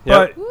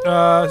 But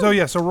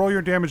so roll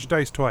your damage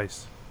dice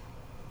twice.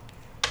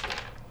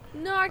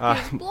 Knock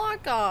his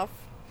block off.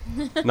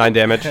 9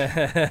 damage.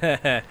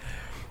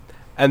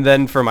 And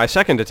then for my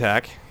second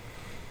attack,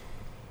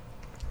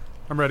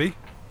 I'm ready.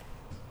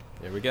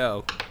 Here we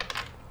go.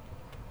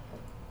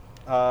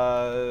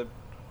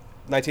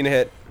 19 to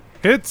hit.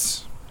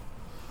 Hits.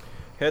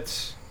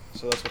 Hits.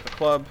 So that's with the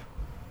club.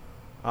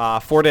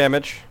 4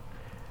 damage.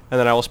 And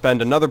then I will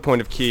spend another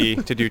point of key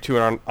to do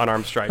 2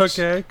 unarmed strikes.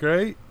 Okay,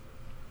 great.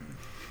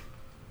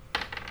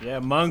 Yeah,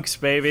 monks,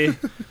 baby.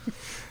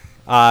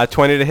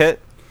 20 to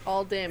hit.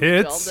 All damage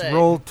Hits. all day.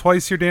 Roll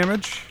twice your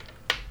damage.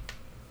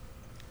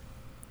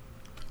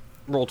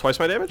 Roll twice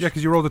my damage? Yeah,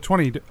 because you rolled a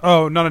 20.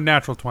 Oh, not a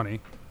natural 20.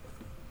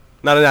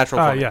 Not a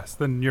natural 20. Yes,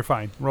 then you're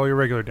fine. Roll your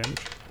regular damage.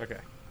 Okay.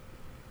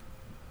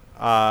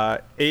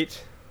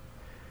 8.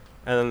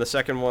 And then the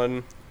second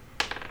one,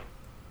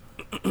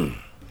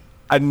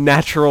 a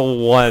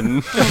natural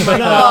 1.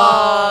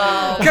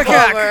 Oh,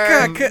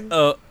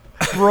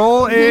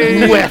 Roll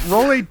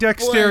a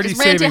dexterity You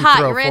ran too saving hot.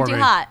 throw You ran for too me.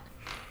 hot.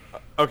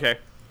 Okay.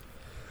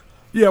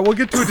 Yeah, we'll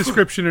get to a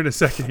description in a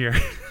second here.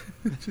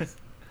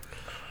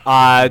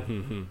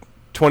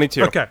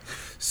 22. Okay.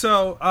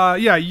 So,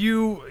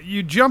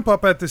 you jump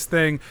up at this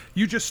thing.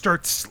 You just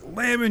start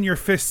slamming your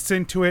fists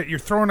into it. You're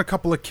throwing a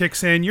couple of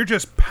kicks in. You're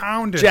just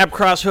pounding. Jab,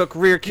 cross, hook,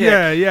 rear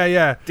kick.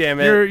 Yeah. Damn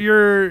it.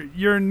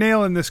 You're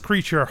nailing this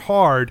creature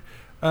hard.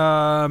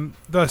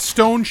 The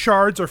stone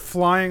shards are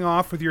flying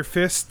off with your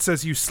fists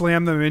as you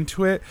slam them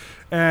into it,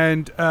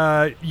 and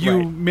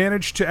you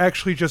manage to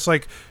actually just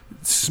like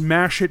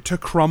smash it to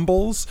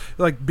crumbles.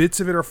 Like bits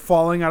of it are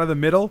falling out of the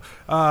middle,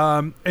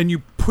 and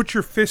you put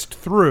your fist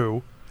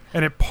through,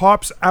 and it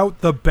pops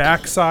out the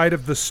backside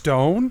of the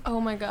stone.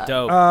 Oh my god.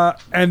 Dope.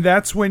 And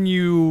that's when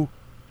you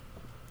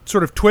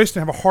sort of twist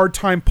and have a hard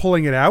time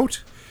pulling it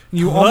out. And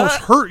you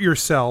almost hurt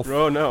yourself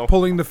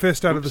pulling the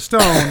fist out of the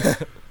stone.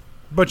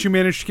 But you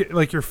manage to get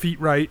like your feet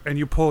right, and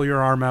you pull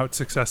your arm out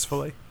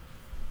successfully.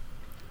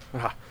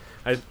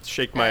 I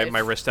shake my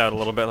wrist out a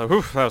little bit. Like,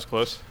 whew, that was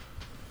close.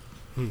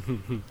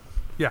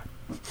 Yeah,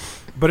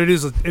 but it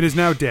is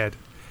now dead.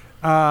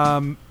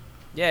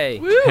 Yay.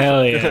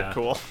 Hell yeah.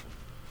 Cool.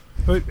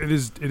 But it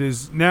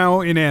is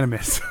now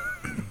inanimate.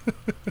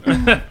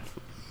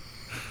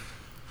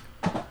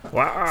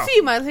 Wow. see,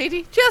 my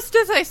lady, just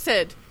as I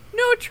said,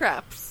 no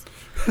traps.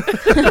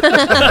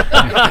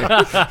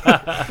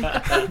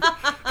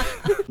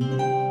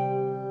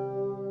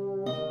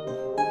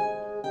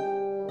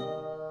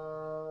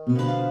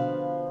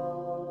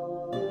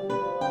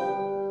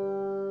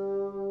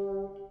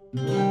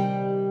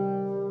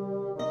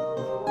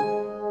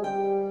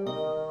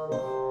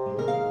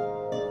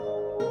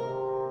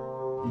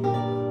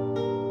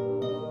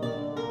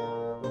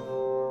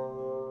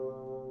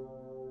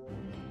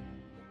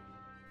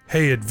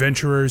 Hey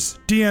adventurers,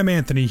 DM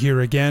Anthony here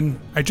again.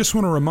 I just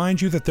want to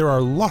remind you that there are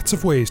lots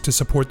of ways to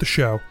support the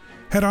show.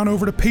 Head on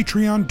over to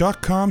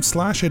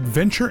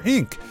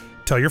patreon.com/adventureinc.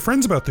 Tell your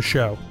friends about the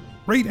show.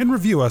 Rate and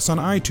review us on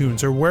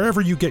iTunes or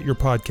wherever you get your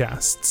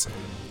podcasts.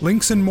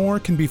 Links and more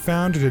can be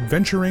found at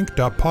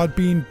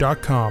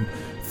adventureinc.podbean.com.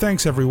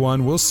 Thanks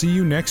everyone, we'll see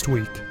you next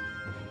week.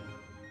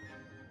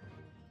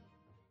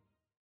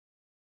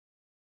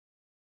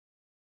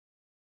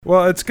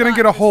 Well, it's going to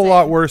get a whole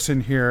lot worse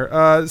in here.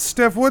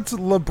 Steph, what's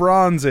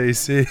LeBron's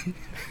AC?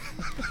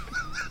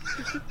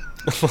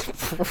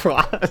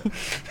 LeBron.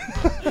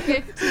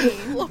 15.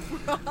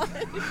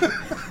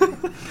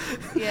 LeBron.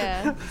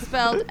 Yeah,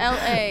 spelled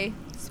L-A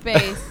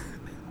space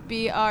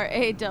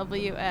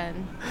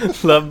B-R-A-W-N.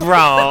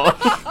 LeBron.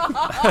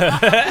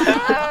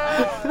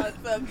 That's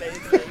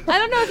amazing. I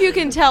don't know if you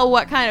can tell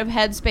what kind of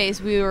headspace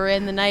we were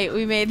in the night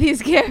we made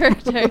these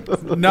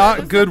characters.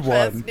 Not good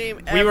Best one. name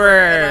We ever, were-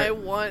 and I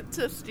want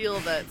to steal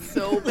that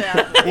so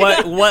badly.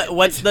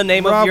 What's the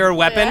name Rob- of your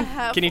weapon?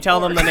 Yeah, Can you tell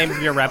them the half-orc. name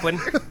of your weapon?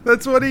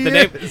 That's what he The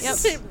name- is. Yep.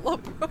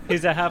 LeBron.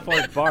 He's a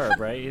half-orc barb,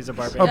 right? He's a A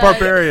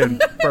barbarian. barbarian.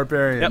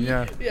 Barbarian,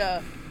 Yep.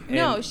 yeah. Yeah.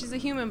 No, she's a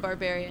human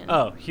barbarian.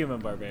 Oh, human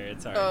barbarian.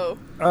 Sorry. Oh.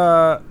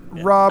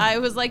 Rob, I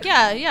was like,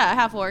 yeah,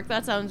 half orc.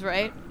 That sounds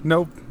right.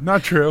 nope,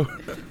 not true.